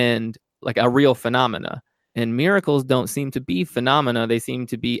and like a real phenomena. And miracles don't seem to be phenomena. They seem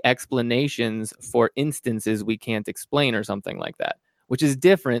to be explanations for instances we can't explain or something like that, which is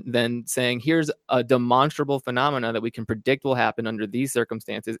different than saying, here's a demonstrable phenomena that we can predict will happen under these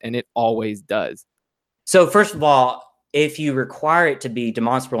circumstances, and it always does. So first of all, if you require it to be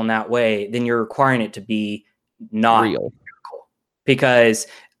demonstrable in that way, then you're requiring it to be not real. Because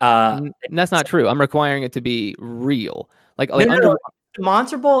that's not true. I'm requiring it to be real.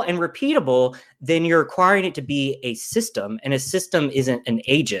 Demonstrable and repeatable, then you're requiring it to be a system, and a system isn't an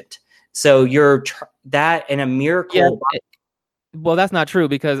agent. So you're that in a miracle. Yeah, well, that's not true,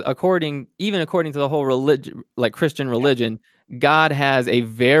 because according to the whole religion, like Christian religion, God has a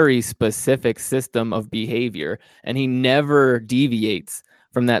very specific system of behavior, and he never deviates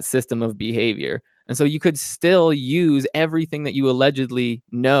from that system of behavior. And so you could still use everything that you allegedly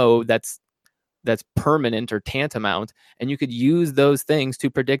know that's permanent or tantamount, and you could use those things to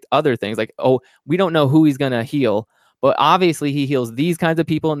predict other things. Like, oh, we don't know who he's going to heal, but obviously he heals these kinds of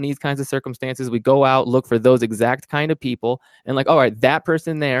people in these kinds of circumstances. We go out, look for those exact kind of people, and like, all right, that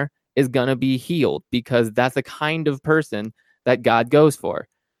person there is going to be healed because that's the kind of person that God goes for.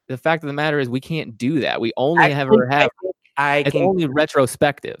 The fact of the matter is we can't do that. We only it's only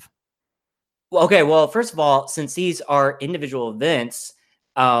retrospective. Well, okay, well, first of all, since these are individual events,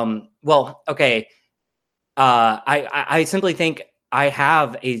 I simply think I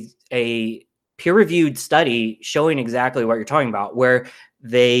have a peer-reviewed study showing exactly what you're talking about, where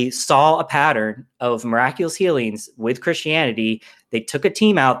they saw a pattern of miraculous healings with Christianity. They took a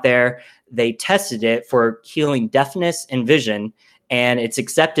team out there, they tested it for healing deafness and vision, and it's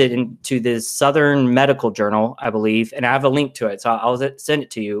accepted into this Southern Medical Journal, I believe, and I have a link to it, so I'll send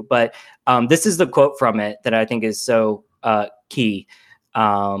it to you. But this is the quote from it that I think is so key.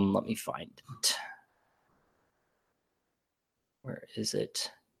 Let me find it. Where is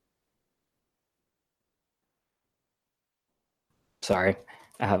it? Sorry,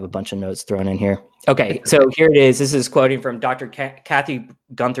 I have a bunch of notes thrown in here. Okay, so here it is. This is quoting from Dr. Kathy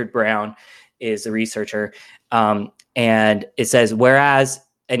Gunther Brown, is the researcher, and it says, whereas,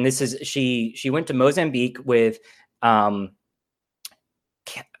 and this is she went to Mozambique with, I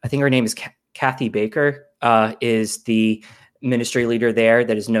think her name is Kathy Baker, is the ministry leader there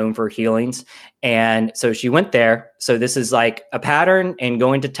that is known for healings. And so she went there. So this is like a pattern and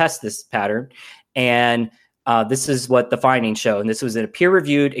going to test this pattern. And this is what the findings show. And this was in a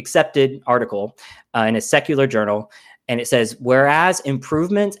peer-reviewed, accepted article in a secular journal. And it says, whereas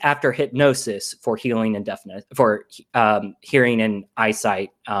improvements after hypnosis for healing and deafness, for hearing and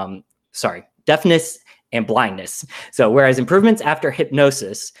eyesight, deafness and blindness. So whereas improvements after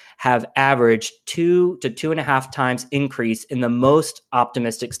hypnosis have averaged 2 to 2.5 times increase in the most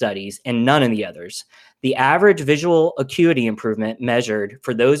optimistic studies and none in the others, the average visual acuity improvement measured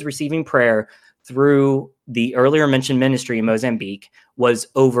for those receiving prayer through the earlier mentioned ministry in Mozambique was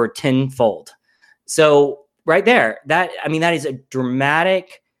over 10-fold. So right there, that is a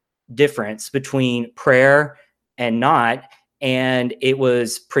dramatic difference between prayer and not. And it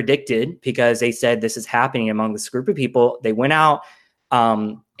was predicted because they said this is happening among this group of people. They went out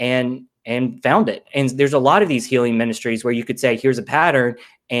and found it. And there's a lot of these healing ministries where you could say, here's a pattern,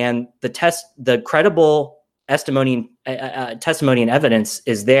 and the credible testimony and evidence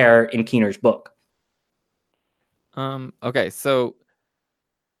is there in Keener's book. Okay, so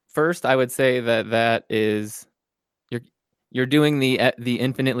first I would say that is you're doing the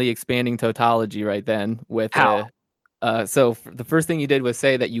infinitely expanding tautology right then with How? So the first thing you did was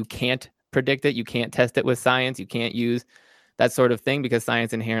say that you can't predict it, you can't test it with science, you can't use that sort of thing because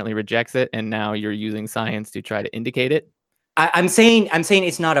science inherently rejects it, and now you're using science to try to indicate it. I'm saying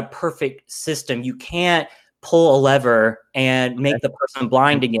it's not a perfect system. You can't pull a lever and make the person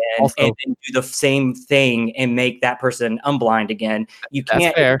blind again, and then do the same thing and make that person unblind again. You can't.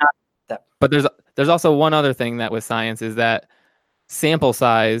 That's fair. But there's also one other thing that with science is that sample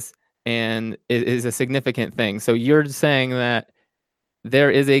size and is a significant thing. So you're saying that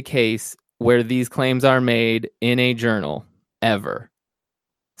there is a case where these claims are made in a journal ever.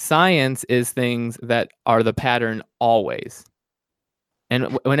 Science is things that are the pattern always.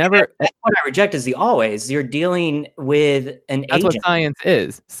 And whenever that's what I reject is the always. You're dealing with an that's agent. what science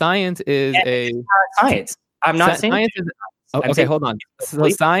is. Science is science. I'm not saying science is. Okay, hold on. So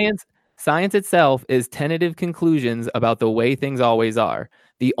science itself is tentative conclusions about the way things always are.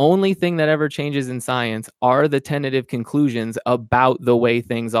 The only thing that ever changes in science are the tentative conclusions about the way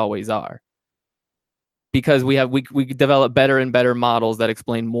things always are. Because we develop better and better models that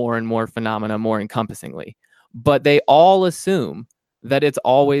explain more and more phenomena more encompassingly. But they all assume that it's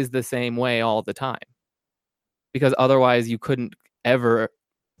always the same way all the time. Because otherwise you couldn't ever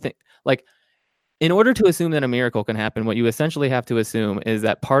think, like, in order to assume that a miracle can happen, what you essentially have to assume is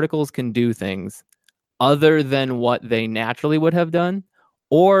that particles can do things other than what they naturally would have done,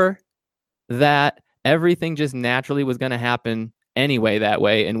 or that everything just naturally was going to happen anyway that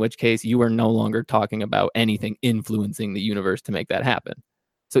way, in which case you are no longer talking about anything influencing the universe to make that happen.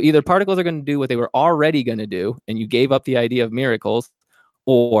 So either particles are going to do what they were already going to do, and you gave up the idea of miracles,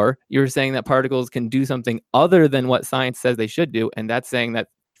 or you're saying that particles can do something other than what science says they should do, and that's saying that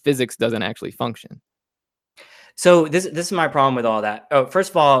physics doesn't actually function. So this is my problem with all that. Oh, first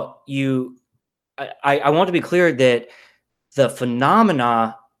of all, I want to be clear that the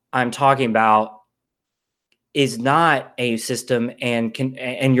phenomena I'm talking about is not a system and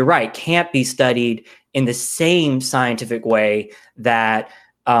you're right, can't be studied in the same scientific way that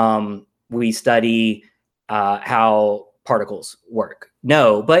we study how particles work.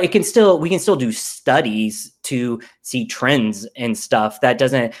 No, but we can still do studies to see trends and stuff.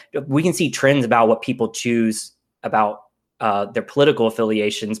 We can see trends about what people choose about their political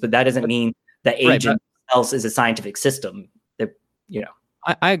affiliations, but that doesn't mean the agent else is a scientific system. That,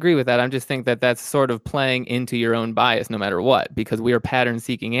 I agree with that. I just think that that's sort of playing into your own bias no matter what, because we are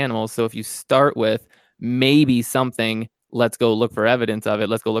pattern-seeking animals. So if you start with maybe something, let's go look for evidence of it,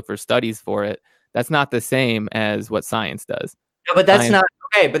 let's go look for studies for it, that's not the same as what science does. No, but that's not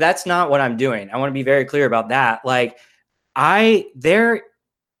okay. But that's not what I'm doing. I want to be very clear about that. Like, I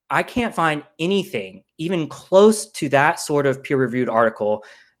can't find anything even close to that sort of peer-reviewed article.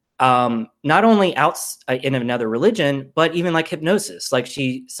 Not only in another religion, but even like hypnosis, like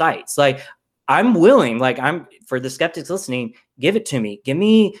she cites. Like, I'm willing, for the skeptics listening, give it to me. Give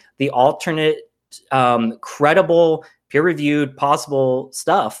me the alternate, credible, peer-reviewed, possible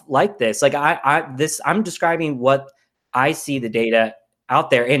stuff like this. Like I'm describing what I see the data out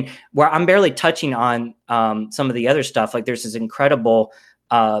there, and where I'm barely touching on some of the other stuff. Like, there's this incredible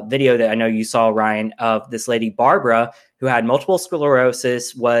video that I know you saw, Ryan, of this lady, Barbara, who had multiple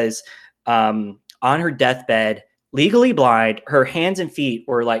sclerosis, was on her deathbed, legally blind. Her hands and feet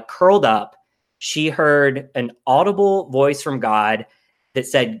were like curled up. She heard an audible voice from God that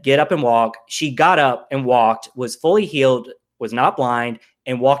said, "Get up and walk." She got up and walked, was fully healed, was not blind,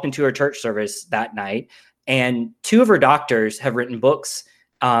 and walked into her church service that night. And 2 of her doctors have written books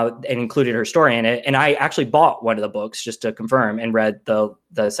and included her story in it. And I actually bought one of the books just to confirm and read the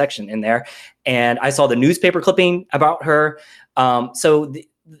section in there. And I saw the newspaper clipping about her.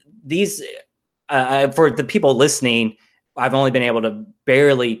 These, for the people listening, I've only been able to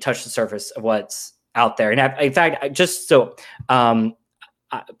barely touch the surface of what's out there. And in fact, just so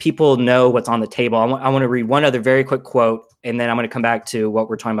people know what's on the table, I want to read one other very quick quote, and then I'm going to come back to what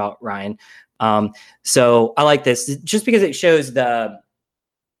we're talking about, Ryan. So I like this just because it shows the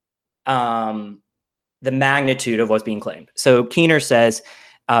magnitude of what's being claimed. So Keener says,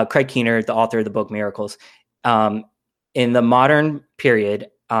 Craig Keener, the author of the book Miracles, in the modern period,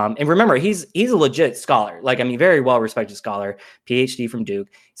 and remember, he's a legit scholar, very well-respected scholar, PhD from Duke,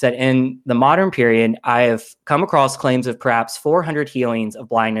 said, in the modern period, I have come across claims of perhaps 400 healings of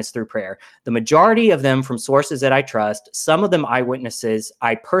blindness through prayer. The majority of them from sources that I trust, some of them eyewitnesses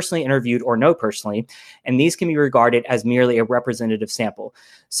I personally interviewed or know personally, and these can be regarded as merely a representative sample.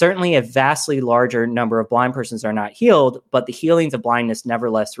 Certainly, a vastly larger number of blind persons are not healed, but the healings of blindness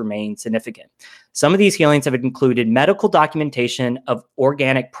nevertheless remain significant. Some of these healings have included medical documentation of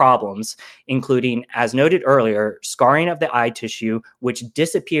organic problems, including, as noted earlier, scarring of the eye tissue, which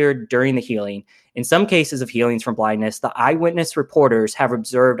disappeared during the healing. In some cases of healings from blindness, the eyewitness reporters have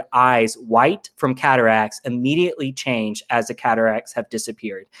observed eyes white from cataracts immediately change as the cataracts have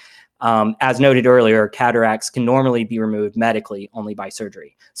disappeared. As noted earlier, cataracts can normally be removed medically only by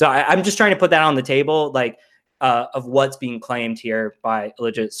surgery. So I'm just trying to put that on the table, of what's being claimed here by a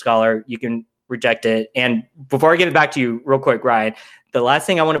legit scholar. You can reject it. And before I give it back to you real quick, Ryan, the last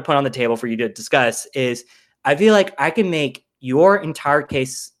thing I want to put on the table for you to discuss is, I feel like I can make your entire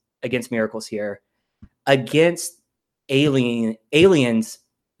case against miracles here against aliens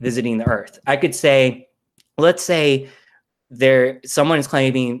visiting the earth. I could say, let's say someone is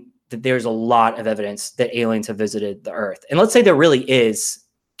claiming that there's a lot of evidence that aliens have visited the earth. And let's say there really is.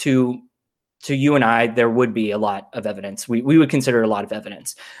 To you and I, there would be a lot of evidence. We would consider a lot of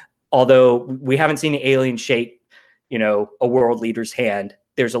evidence. Although we haven't seen an alien shape, a world leader's hand,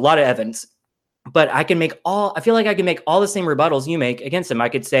 there's a lot of evidence. But I feel like I can make all the same rebuttals you make against them. I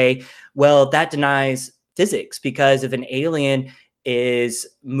could say, well, that denies physics, because if an alien is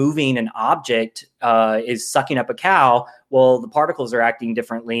moving an object, is sucking up a cow, well, the particles are acting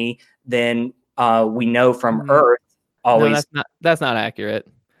differently than we know from Earth. Always. No, that's not accurate.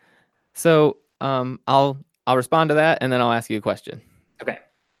 So I'll respond to that, and then I'll ask you a question. Okay.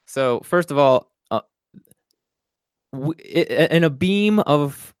 So first of all, in a beam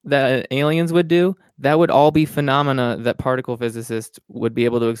of that aliens would do, that would all be phenomena that particle physicists would be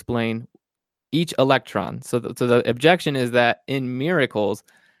able to explain each electron. So the objection is that in miracles,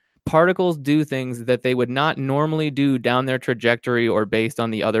 particles do things that they would not normally do down their trajectory or based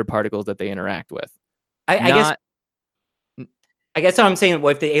on the other particles that they interact with. I guess what I'm saying,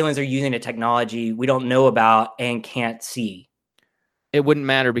 if the aliens are using a technology we don't know about and can't see, it wouldn't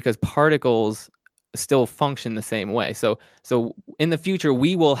matter, because particles still function the same way. So in the future,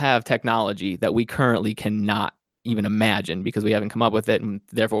 we will have technology that we currently cannot even imagine because we haven't come up with it, and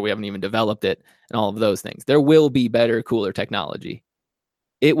therefore we haven't even developed it, and all of those things. There will be better, cooler technology.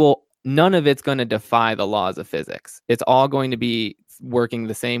 None of it's going to defy the laws of physics. It's all going to be working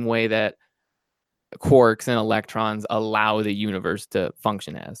the same way that quarks and electrons allow the universe to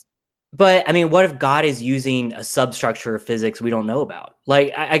function as. But I mean, what if God is using a substructure of physics we don't know about?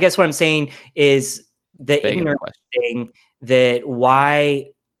 Like, I guess what I'm saying is the ignorant thing that why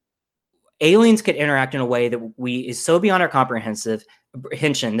aliens could interact in a way that is so beyond our comprehension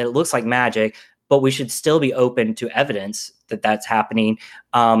that it looks like magic, but we should still be open to evidence that that's happening.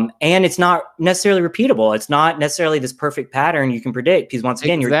 And it's not necessarily repeatable. It's not necessarily this perfect pattern you can predict because once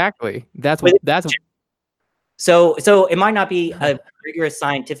again, So it might not be a rigorous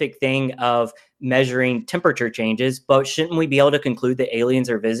scientific thing of measuring temperature changes, but shouldn't we be able to conclude that aliens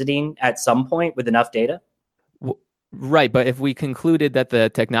are visiting at some point with enough data? Right, but if we concluded that the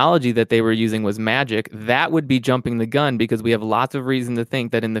technology that they were using was magic, that would be jumping the gun because we have lots of reason to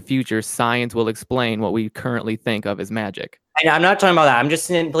think that in the future, science will explain what we currently think of as magic. And I'm not talking about that. I'm just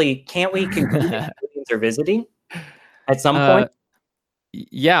simply, can't we conclude that aliens are visiting at some point?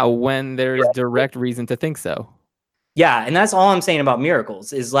 Yeah, when there's direct reason to think so. Yeah, and that's all I'm saying about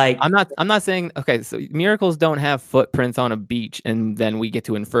miracles is like I'm not saying okay, so miracles don't have footprints on a beach and then we get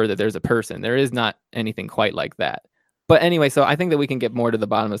to infer that there's a person. There is not anything quite like that. But anyway, so I think that we can get more to the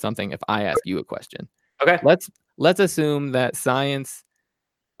bottom of something if I ask you a question. Okay. Let's assume that science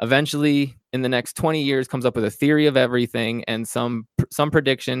eventually in the next 20 years comes up with a theory of everything and some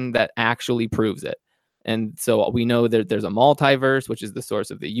prediction that actually proves it. And so we know that there's a multiverse, which is the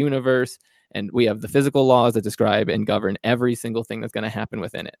source of the universe, and we have the physical laws that describe and govern every single thing that's going to happen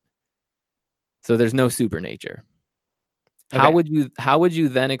within it. So there's no supernature. Okay. How would you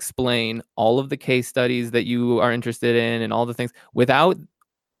then explain all of the case studies that you are interested in and all the things without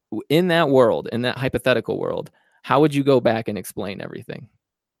in that world, in that hypothetical world, how would you go back and explain everything?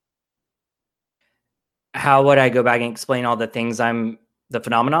 How would I go back and explain all the things the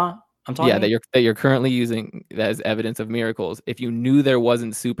phenomena I'm talking about? that you're currently using as evidence of miracles. If you knew there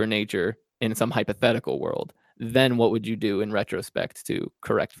wasn't supernature in some hypothetical world, then what would you do in retrospect to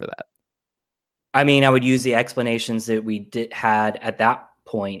correct for that? I mean, I would use the explanations that we had at that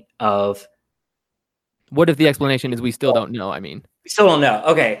point of. What if the explanation is we still don't know? I mean, we still don't know.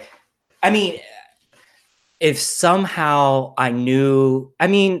 Okay. I mean, if somehow I knew, I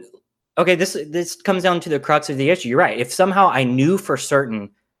mean, okay, this comes down to the crux of the issue. You're right. If somehow I knew for certain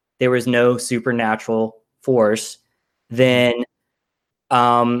there was no supernatural force, then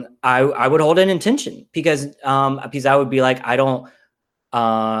I would hold an intention because I would be like, I don't,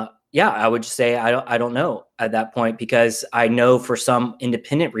 I would just say, I don't know at that point because I know for some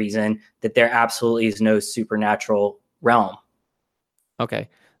independent reason that there absolutely is no supernatural realm. Okay.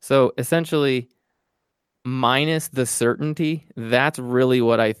 So essentially, minus the certainty, that's really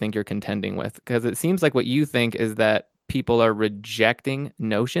what I think you're contending with, because it seems like what you think is that people are rejecting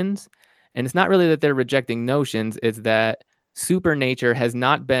notions, and it's not really that they're rejecting notions, it's that supernature has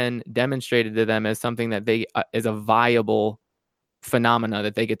not been demonstrated to them as something that they is a viable phenomena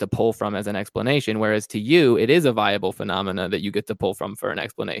that they get to pull from as an explanation, whereas to you it is a viable phenomena that you get to pull from for an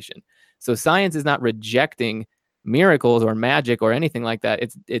explanation. So science is not rejecting miracles or magic or anything like that.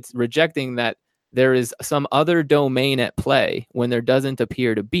 It's rejecting that there is some other domain at play when there doesn't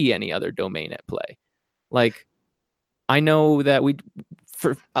appear to be any other domain at play. Like, I know that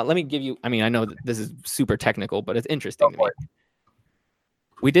let me give you, I mean, I know that this is super technical, but it's interesting to me.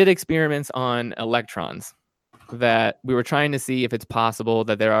 We did experiments on electrons that we were trying to see if it's possible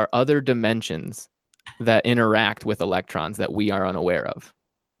that there are other dimensions that interact with electrons that we are unaware of.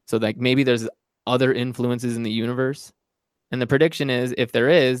 So like maybe there's other influences in the universe. And the prediction is if there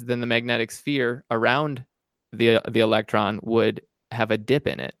is, then the magnetic sphere around the electron would have a dip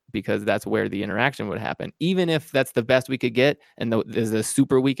in it because that's where the interaction would happen. Even if that's the best we could get and there's a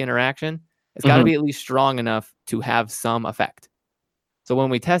super weak interaction, it's got to be at least strong enough to have some effect. So when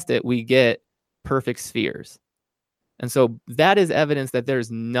we test it, we get perfect spheres. And so that is evidence that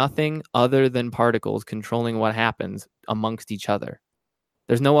there's nothing other than particles controlling what happens amongst each other.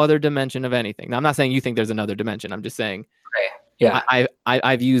 There's no other dimension of anything. Now, I'm not saying you think there's another dimension. I'm just saying, yeah,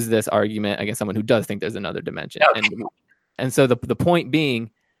 I've used this argument against someone who does think there's another dimension. Okay. And so the point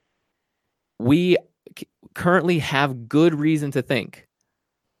being, we currently have good reason to think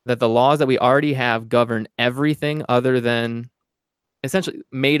that the laws that we already have govern everything other than essentially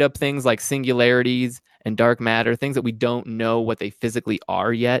made up things like singularities and dark matter, things that we don't know what they physically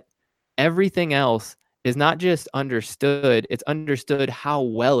are yet. Everything else is not just understood, it's understood how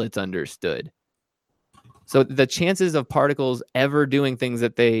well it's understood. So the chances of particles ever doing things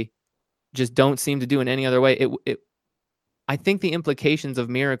that they just don't seem to do in any other way. I think the implications of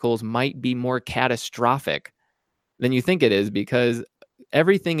miracles might be more catastrophic than you think it is, because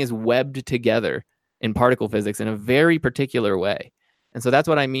everything is webbed together in particle physics in a very particular way. And so that's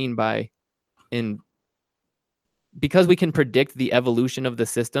what I mean by because we can predict the evolution of the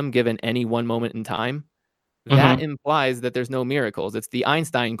system given any one moment in time, that implies that there's no miracles. It's the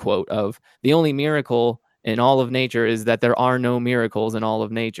Einstein quote of the only miracle in all of nature is that there are no miracles in all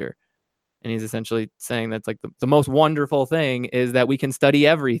of nature. And he's essentially saying that's like the most wonderful thing is that we can study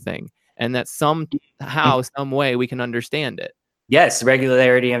everything, and that somehow, some way we can understand it. Yes,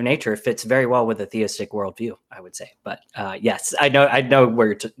 regularity of nature fits very well with the theistic worldview, I would say. But yes, I know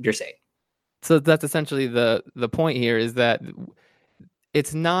where you're saying. So that's essentially the point here, is that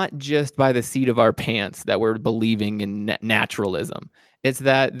it's not just by the seat of our pants that we're believing in naturalism. It's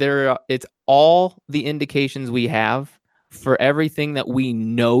that it's all the indications we have for everything that we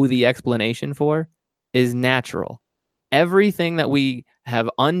know the explanation for is natural. Everything that we have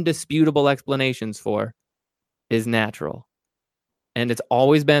undisputable explanations for is natural. And it's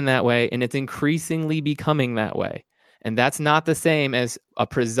always been that way, and it's increasingly becoming that way. And that's not the same as a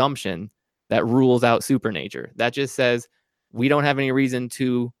presumption that rules out supernature. That just says we don't have any reason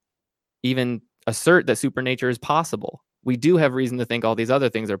to even assert that supernature is possible. We do have reason to think all these other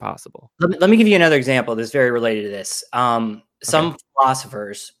things are possible. Let me give you another example that's very related to this. Some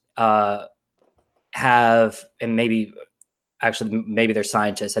philosophers have, and maybe they're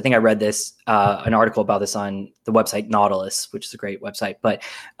scientists. I think I read this, an article about this on the website Nautilus, which is a great website. But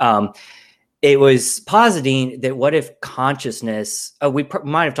it was positing that what if consciousness, we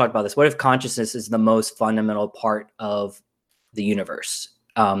might have talked about this, what if consciousness is the most fundamental part of the universe?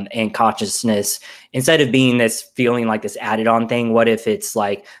 And consciousness, instead of being this feeling like this added on thing, what if it's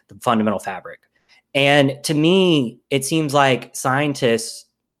like the fundamental fabric? And to me, it seems like scientists,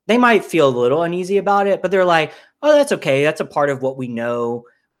 they might feel a little uneasy about it, but they're like, oh, that's okay. That's a part of what we know.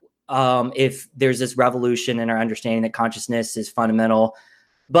 If there's this revolution in our understanding that consciousness is fundamental.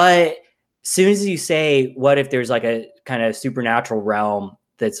 But as soon as you say, what if there's like a kind of supernatural realm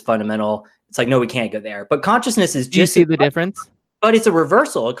that's fundamental? It's like, no, we can't go there. But consciousness is just— Do you see the difference? But it's a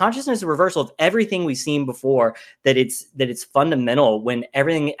reversal. Consciousness is a reversal of everything we've seen before, that it's fundamental when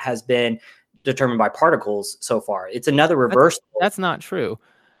everything has been determined by particles so far. It's another reversal. That's not true.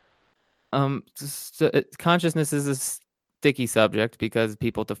 Consciousness is a sticky subject because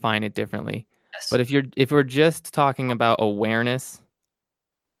people define it differently. Yes. But if we're just talking about awareness,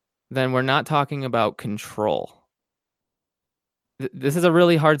 then we're not talking about control. This is a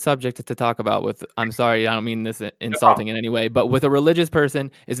really hard subject to talk about with, I'm sorry, I don't mean this insulting in any way, but with a religious person,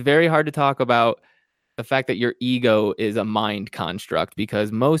 it's very hard to talk about the fact that your ego is a mind construct,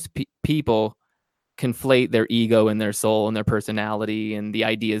 because most people conflate their ego and their soul and their personality and the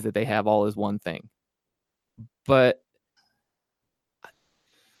ideas that they have all as one thing. But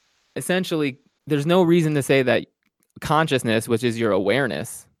essentially, there's no reason to say that consciousness, which is your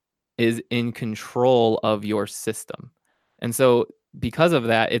awareness, is in control of your system. And so because of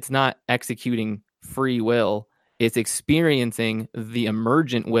that, it's not executing free will. It's experiencing the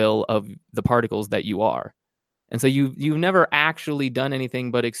emergent will of the particles that you are. And so you've never actually done anything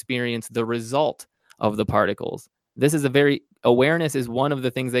but experience the result of the particles. Awareness is one of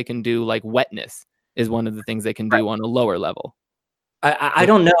the things they can do, like wetness is one of the things they can do on a lower level. I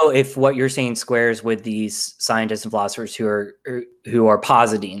don't know if what you're saying squares with these scientists and philosophers who are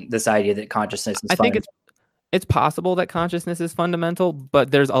positing this idea that consciousness is fundamental. I think it's possible that consciousness is fundamental,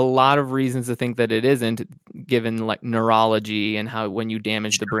 but there's a lot of reasons to think that it isn't, given like neurology and how when you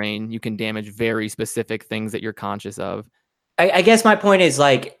damage the brain, you can damage very specific things that you're conscious of. I guess my point is,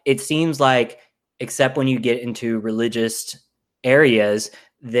 like, it seems like, except when you get into religious areas,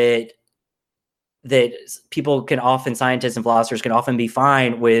 that people can often, scientists and philosophers can often be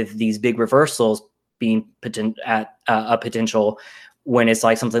fine with these big reversals being at a potential, when it's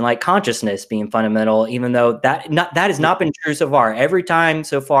like something like consciousness being fundamental, even though that has not been true so far. Every time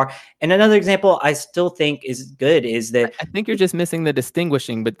so far. And another example I still think is good is that I think you're just missing the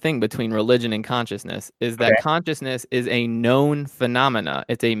distinguishing thing between religion and consciousness, is that consciousness is a known phenomena.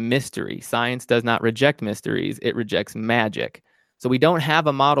 It's a mystery. Science does not reject mysteries. It rejects magic. So we don't have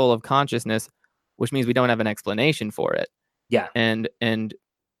a model of consciousness, which means we don't have an explanation for it. Yeah. And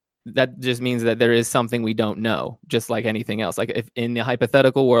that just means that there is something we don't know, just like anything else. Like if in the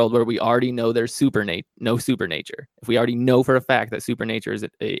hypothetical world where we already know there's no supernature, if we already know for a fact that supernature is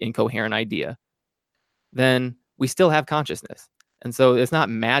an incoherent idea, then we still have consciousness. And so it's not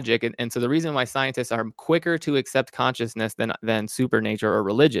magic. And so the reason why scientists are quicker to accept consciousness than supernature or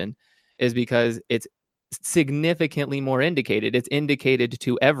religion is because it's significantly more indicated. It's indicated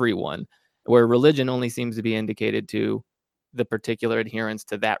to everyone, where religion only seems to be indicated to the particular adherence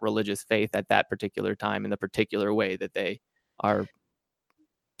to that religious faith at that particular time in the particular way that they are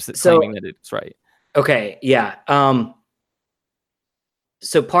claiming that it's right. Okay. Yeah.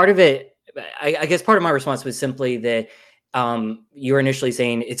 So part of it, I guess part of my response was simply that you were initially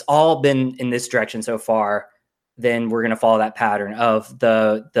saying it's all been in this direction so far, then we're going to follow that pattern of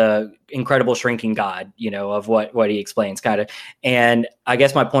the incredible shrinking God, of what he explains kind of. And I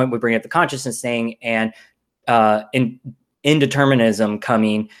guess my point would bring up the consciousness thing and indeterminism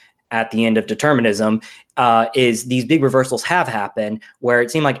coming at the end of determinism is these big reversals have happened where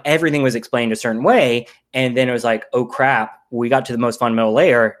it seemed like everything was explained a certain way. And then it was like, oh crap, we got to the most fundamental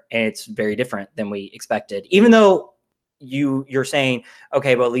layer and it's very different than we expected. Even though you're saying,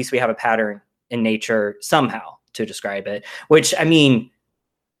 okay, well, at least we have a pattern in nature somehow to describe it, which I mean,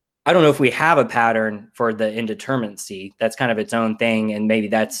 I don't know if we have a pattern for the indeterminacy. That's kind of its own thing. And maybe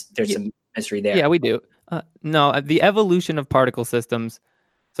there's some mystery there. Yeah, we do. No, the evolution of particle systems.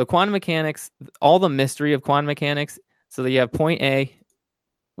 So quantum mechanics, all the mystery of quantum mechanics. So that you have point A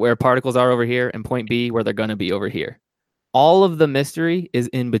where particles are over here and point B where they're going to be over here. All of the mystery is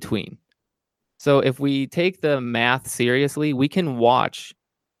in between. So if we take the math seriously, we can watch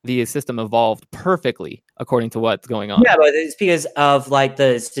the system evolve perfectly according to what's going on. Yeah, but it's because of like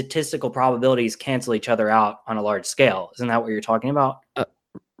the statistical probabilities cancel each other out on a large scale. Isn't that what you're talking about?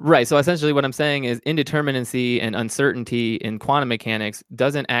 Right. So essentially what I'm saying is indeterminacy and uncertainty in quantum mechanics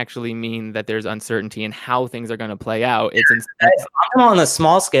doesn't actually mean that there's uncertainty in how things are going to play out. It's on the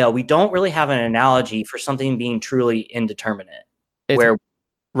small scale, we don't really have an analogy for something being truly indeterminate.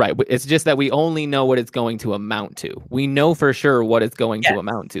 Right. It's just that we only know what it's going to amount to. We know for sure what it's going to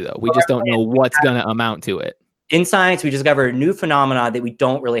amount to, though. We just don't know what's going to amount to it. In science, we discovered a new phenomena that we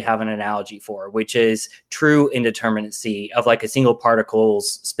don't really have an analogy for, which is true indeterminacy of like a single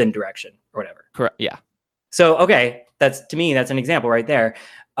particle's spin direction or whatever. Correct. Yeah. So, okay, to me, that's an example right there.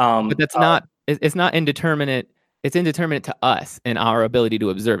 But that's it's not indeterminate. It's indeterminate to us and our ability to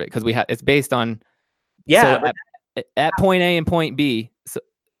observe it because it's based on. Yeah. So at point A and point B. So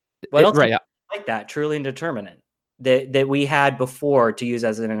what else like that? Truly indeterminate that we had before to use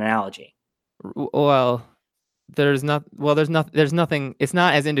as an analogy. Well. There's nothing. It's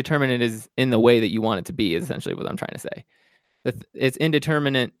not as indeterminate as in the way that you want it to be, is essentially what I'm trying to say. It's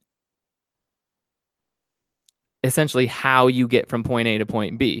indeterminate, essentially, how you get from point A to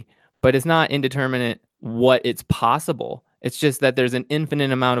point B. But it's not indeterminate what it's possible. It's just that there's an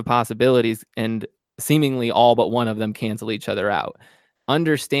infinite amount of possibilities, and seemingly all but one of them cancel each other out.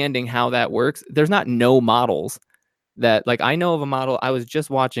 Understanding how that works, there's not no models that, like, I know of a model. I was just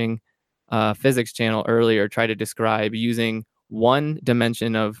watching physics channel earlier try to describe using one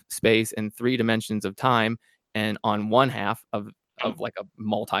dimension of space and 3 dimensions of time, and on one half of like a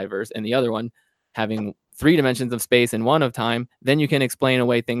multiverse and the other one having 3 dimensions of space and 1 of time. Then you can explain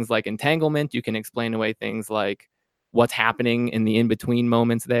away things like entanglement. You can explain away things like what's happening in the in-between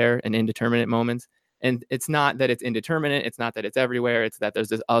moments there and indeterminate moments. And it's not that it's indeterminate. It's not that it's everywhere. It's that there's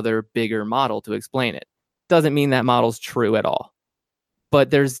this other bigger model to explain it. Doesn't mean that model's true at all.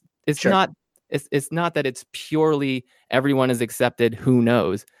 But it's not that it's purely everyone is accepted, who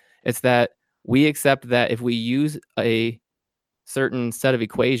knows. It's that we accept that if we use a certain set of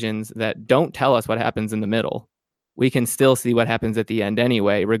equations that don't tell us what happens in the middle, we can still see what happens at the end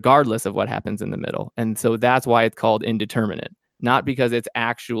anyway, regardless of what happens in the middle. And so that's why it's called indeterminate, not because it's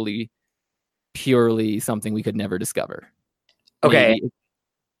actually purely something we could never discover. Okay. Maybe.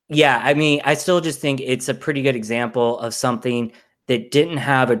 Yeah, I mean, I still just think it's a pretty good example of something that didn't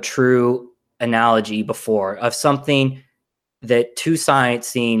have a true analogy before, of something that to science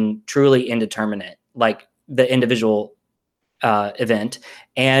seemed truly indeterminate, like the individual event.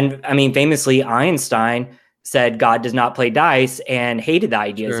 And I mean, famously, Einstein said God does not play dice and hated the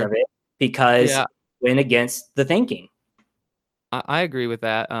ideas of it because it went against the thinking. I agree with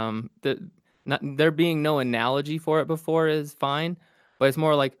that. There being no analogy for it before is fine, but it's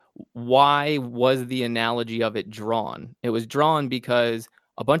more like, why was the analogy of it drawn? It was drawn because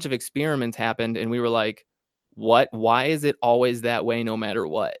a bunch of experiments happened and we were like, why is it always that way no matter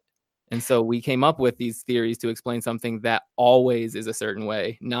what? And so we came up with these theories to explain something that always is a certain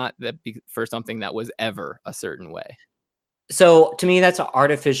way, not that for something that was ever a certain way. So to me, that's an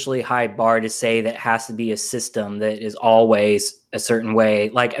artificially high bar to say that it has to be a system that is always a certain way.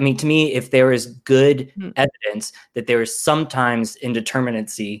 Like, I mean, to me, if there is good evidence that there is sometimes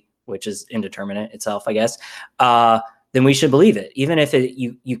indeterminacy, which is indeterminate itself, I guess, then we should believe it. Even if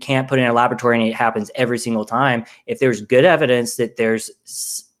you can't put it in a laboratory and it happens every single time, if there's good evidence that there's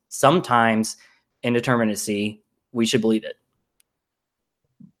sometimes indeterminacy, we should believe it.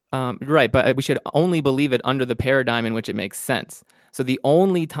 Right, but we should only believe it under the paradigm in which it makes sense. So the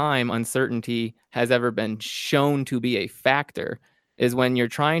only time uncertainty has ever been shown to be a factor is when you're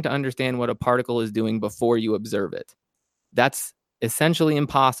trying to understand what a particle is doing before you observe it. That's essentially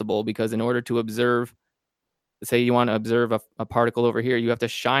impossible, because in order to observe, say you want to observe a particle over here, you have to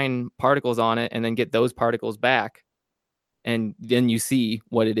shine particles on it and then get those particles back. And then you see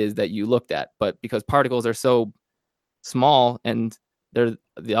what it is that you looked at. But because particles are so small and the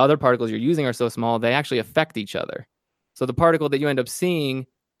other particles you're using are so small, they actually affect each other. So the particle that you end up seeing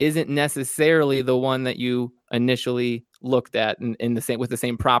isn't necessarily the one that you initially looked at in the same, with the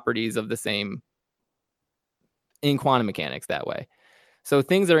same properties of the same, in quantum mechanics that way. So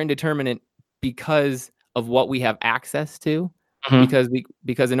things are indeterminate because of what we have access to.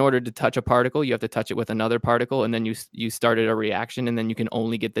 Because in order to touch a particle, you have to touch it with another particle, and then you started a reaction, and then you can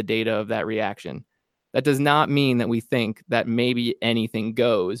only get the data of that reaction. That does not mean that we think that maybe anything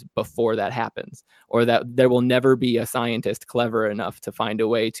goes before that happens, or that there will never be a scientist clever enough to find a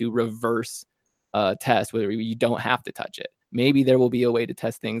way to reverse a test where you don't have to touch it. Maybe there will be a way to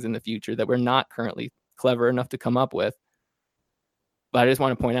test things in the future that we're not currently clever enough to come up with. But I just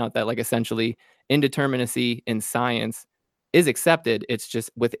want to point out that, like, essentially indeterminacy in science is accepted. It's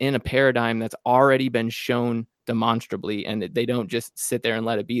just within a paradigm that's already been shown demonstrably, and they don't just sit there and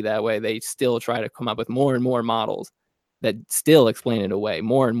let it be that way. They still try to come up with more and more models that still explain it away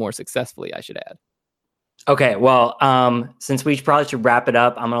more and more successfully, I should add. Okay, well, since we probably should wrap it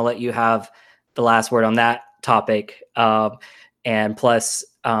up, I'm going to let you have the last word on that topic. And plus,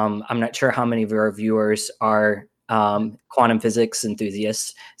 I'm not sure how many of our viewers are quantum physics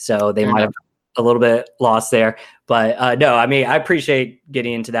enthusiasts, so they might have a little bit lost there. But no, I mean, I appreciate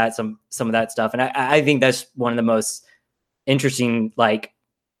getting into that, some of that stuff. And I think that's one of the most interesting, like,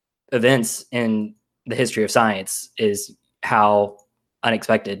 events in the history of science, is how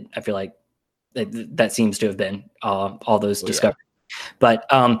unexpected I feel like that seems to have been, all those discoveries. Yeah. But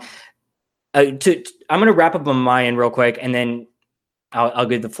I'm going to wrap up on my end real quick, and then I'll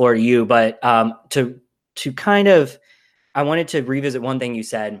give the floor to you. But to kind of, I wanted to revisit one thing you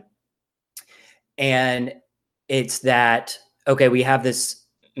said, and it's that, okay, we have this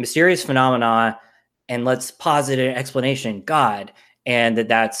mysterious phenomena, and let's posit an explanation, God, and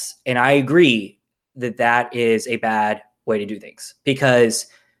and I agree that is a bad way to do things, because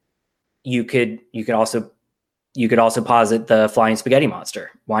you could also posit the flying spaghetti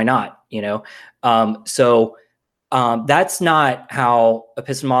monster. Why not? So that's not how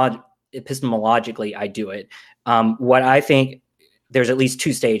epistemologically I do it. What I think, there's at least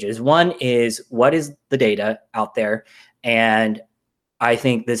two stages. One is, what is the data out there? And I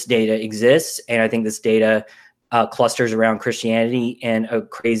think this data exists, and I think this data clusters around Christianity in a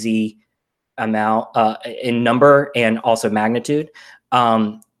crazy amount, in number and also magnitude.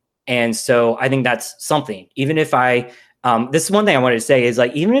 And so I think that's something. Even if this is one thing I wanted to say, is,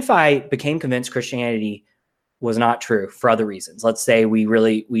 like, even if I became convinced Christianity was not true for other reasons, let's say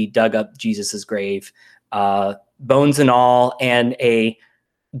we dug up Jesus's grave, bones and all, and a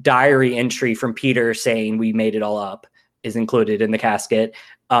diary entry from Peter saying we made it all up is included in the casket,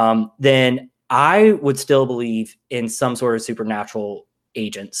 then I would still believe in some sort of supernatural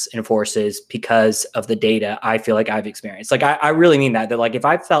agents and forces, because of the data I feel like I've experienced. Like, I really mean that like, if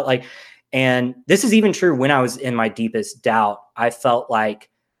I felt like, and this is even true when I was in my deepest doubt, I felt like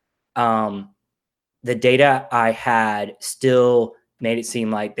the data I had still made it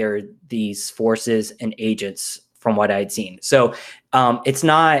seem like there are these forces and agents from what I'd seen. So it's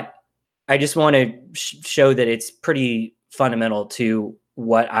not, I just want to show that it's pretty fundamental to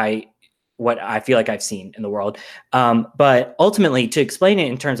what I feel like I've seen in the world. But ultimately, to explain it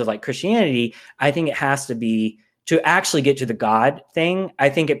in terms of, like, Christianity, I think it has to be, to actually get to the God thing, I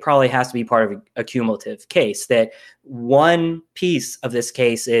think it probably has to be part of a cumulative case, that one piece of this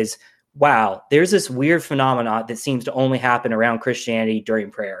case is, wow, there's this weird phenomenon that seems to only happen around Christianity during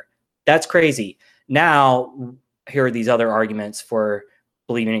prayer. That's crazy. Now, here are these other arguments for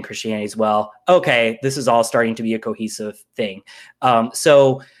believing in Christianity as well. Okay, this is all starting to be a cohesive thing.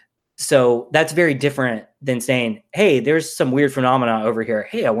 So that's very different than saying, hey, there's some weird phenomena over here.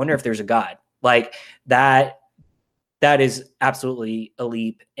 Hey, I wonder if there's a God. Like, that is absolutely a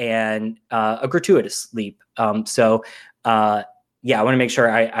leap, and a gratuitous leap. Yeah, I want to make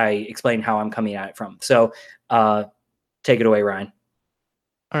sure I explain how I'm coming at it from. So take it away, Ryan.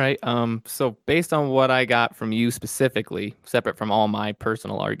 All right. So based on what I got from you specifically, separate from all my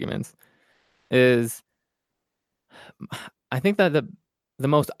personal arguments, is I think that the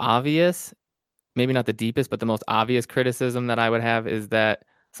most obvious, maybe not the deepest, but the most obvious criticism that I would have is that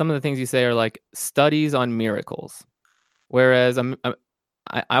some of the things you say are like studies on miracles, whereas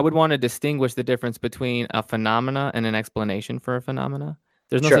I would want to distinguish the difference between a phenomena and an explanation for a phenomena.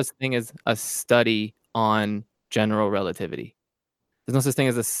 There's no Sure. such thing as a study on general relativity. There's no such thing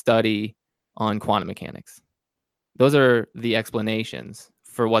as a study on quantum mechanics. Those are the explanations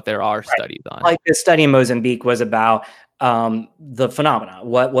for what there are studies on. Like the study in Mozambique was about the phenomena,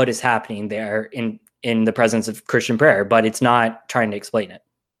 what is happening there in the presence of Christian prayer, but it's not trying to explain it.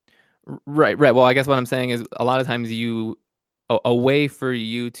 Right. Well, I guess what I'm saying is a lot of times a way for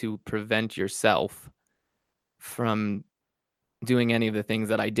you to prevent yourself from doing any of the things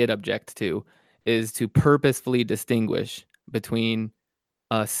that I did object to is to purposefully distinguish between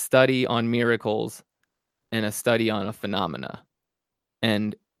a study on miracles and a study on a phenomena.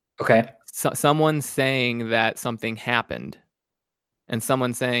 And okay, someone saying that something happened and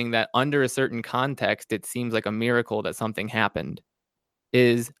someone saying that under a certain context, it seems like a miracle that something happened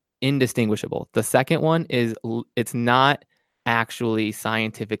is indistinguishable. The second one is it's not actually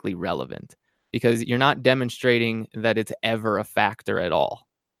scientifically relevant because you're not demonstrating that it's ever a factor at all.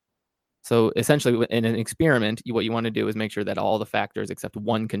 So essentially, in an experiment, what you want to do is make sure that all the factors except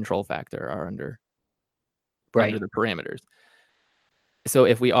one control factor are under the parameters. So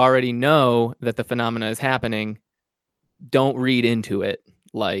if we already know that the phenomena is happening, don't read into it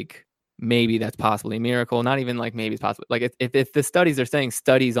like maybe that's possibly a miracle. Not even like maybe it's possible. Like if the studies are saying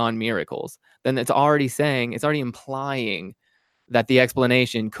studies on miracles, then it's already implying that the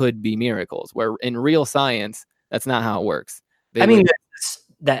explanation could be miracles, where in real science, that's not how it works.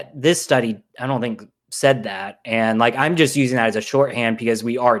 That this study, I don't think said that. And like, I'm just using that as a shorthand because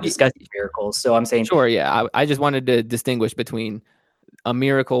we are discussing miracles. So I'm saying, sure. Yeah. I just wanted to distinguish between a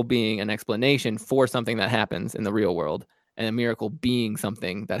miracle being an explanation for something that happens in the real world and a miracle being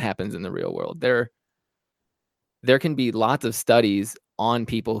something that happens in the real world. There can be lots of studies on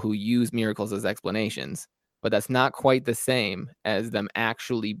people who use miracles as explanations, but that's not quite the same as them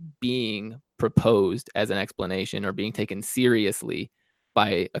actually being proposed as an explanation or being taken seriously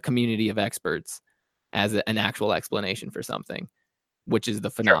by a community of experts as an actual explanation for something, which is the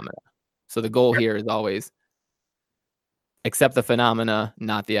phenomena. Sure. So the goal here is always accept the phenomena,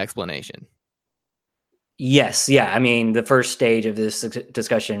 not the explanation. Yes. Yeah. I mean, the first stage of this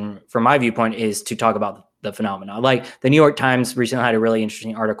discussion, from my viewpoint, is to talk about the phenomena. Like the New York Times recently had a really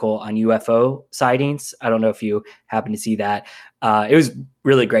interesting article on UFO sightings. I don't know if you happen to see that. It was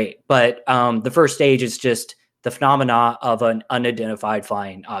really great. But the first stage is just the phenomena of an unidentified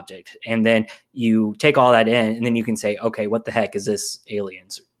flying object. And then you take all that in, and then you can say, okay, what the heck is this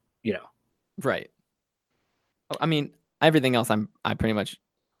aliens? You know? Right. I mean, everything else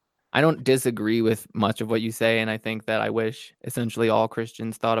I don't disagree with much of what you say, and I think that I wish essentially all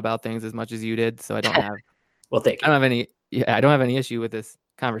Christians thought about things as much as you did. So I don't have well, thank you. I don't have any issue with this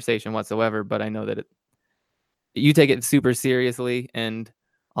conversation whatsoever, but I know that you take it super seriously, and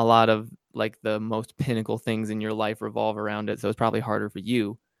a lot of like the most pinnacle things in your life revolve around it. So it's probably harder for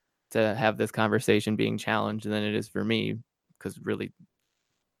you to have this conversation being challenged than it is for me, because really,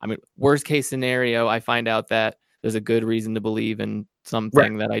 I mean, worst case scenario, I find out that there's a good reason to believe in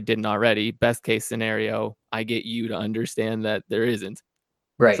something that I didn't already. Best case scenario, I get you to understand that there isn't.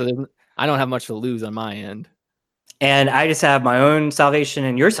 Right. So I don't have much to lose on my end. And I just have my own salvation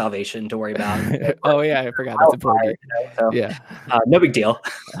and your salvation to worry about. Oh yeah, I forgot that's important. So, yeah, no big deal.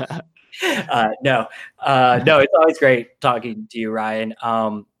 No, it's always great talking to you, Ryan.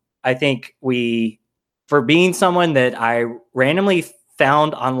 I think for being someone that I randomly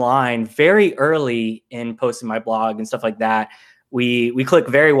found online very early in posting my blog and stuff like that, we click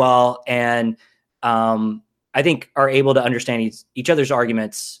very well, and I think are able to understand each other's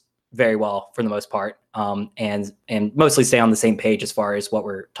arguments very well for the most part, and mostly stay on the same page as far as what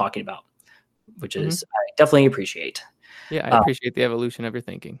we're talking about, which is I definitely appreciate. Yeah, I appreciate the evolution of your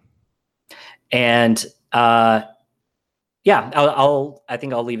thinking. And I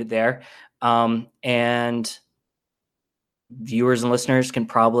think I'll leave it there. And viewers and listeners can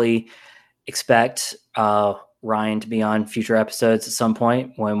probably expect Ryan to be on future episodes at some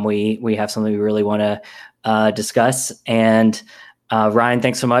point when we have something we really want to discuss. And Ryan,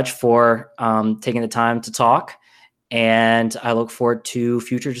 thanks so much for taking the time to talk. And I look forward to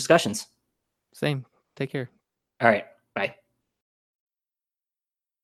future discussions. Same. Take care. All right.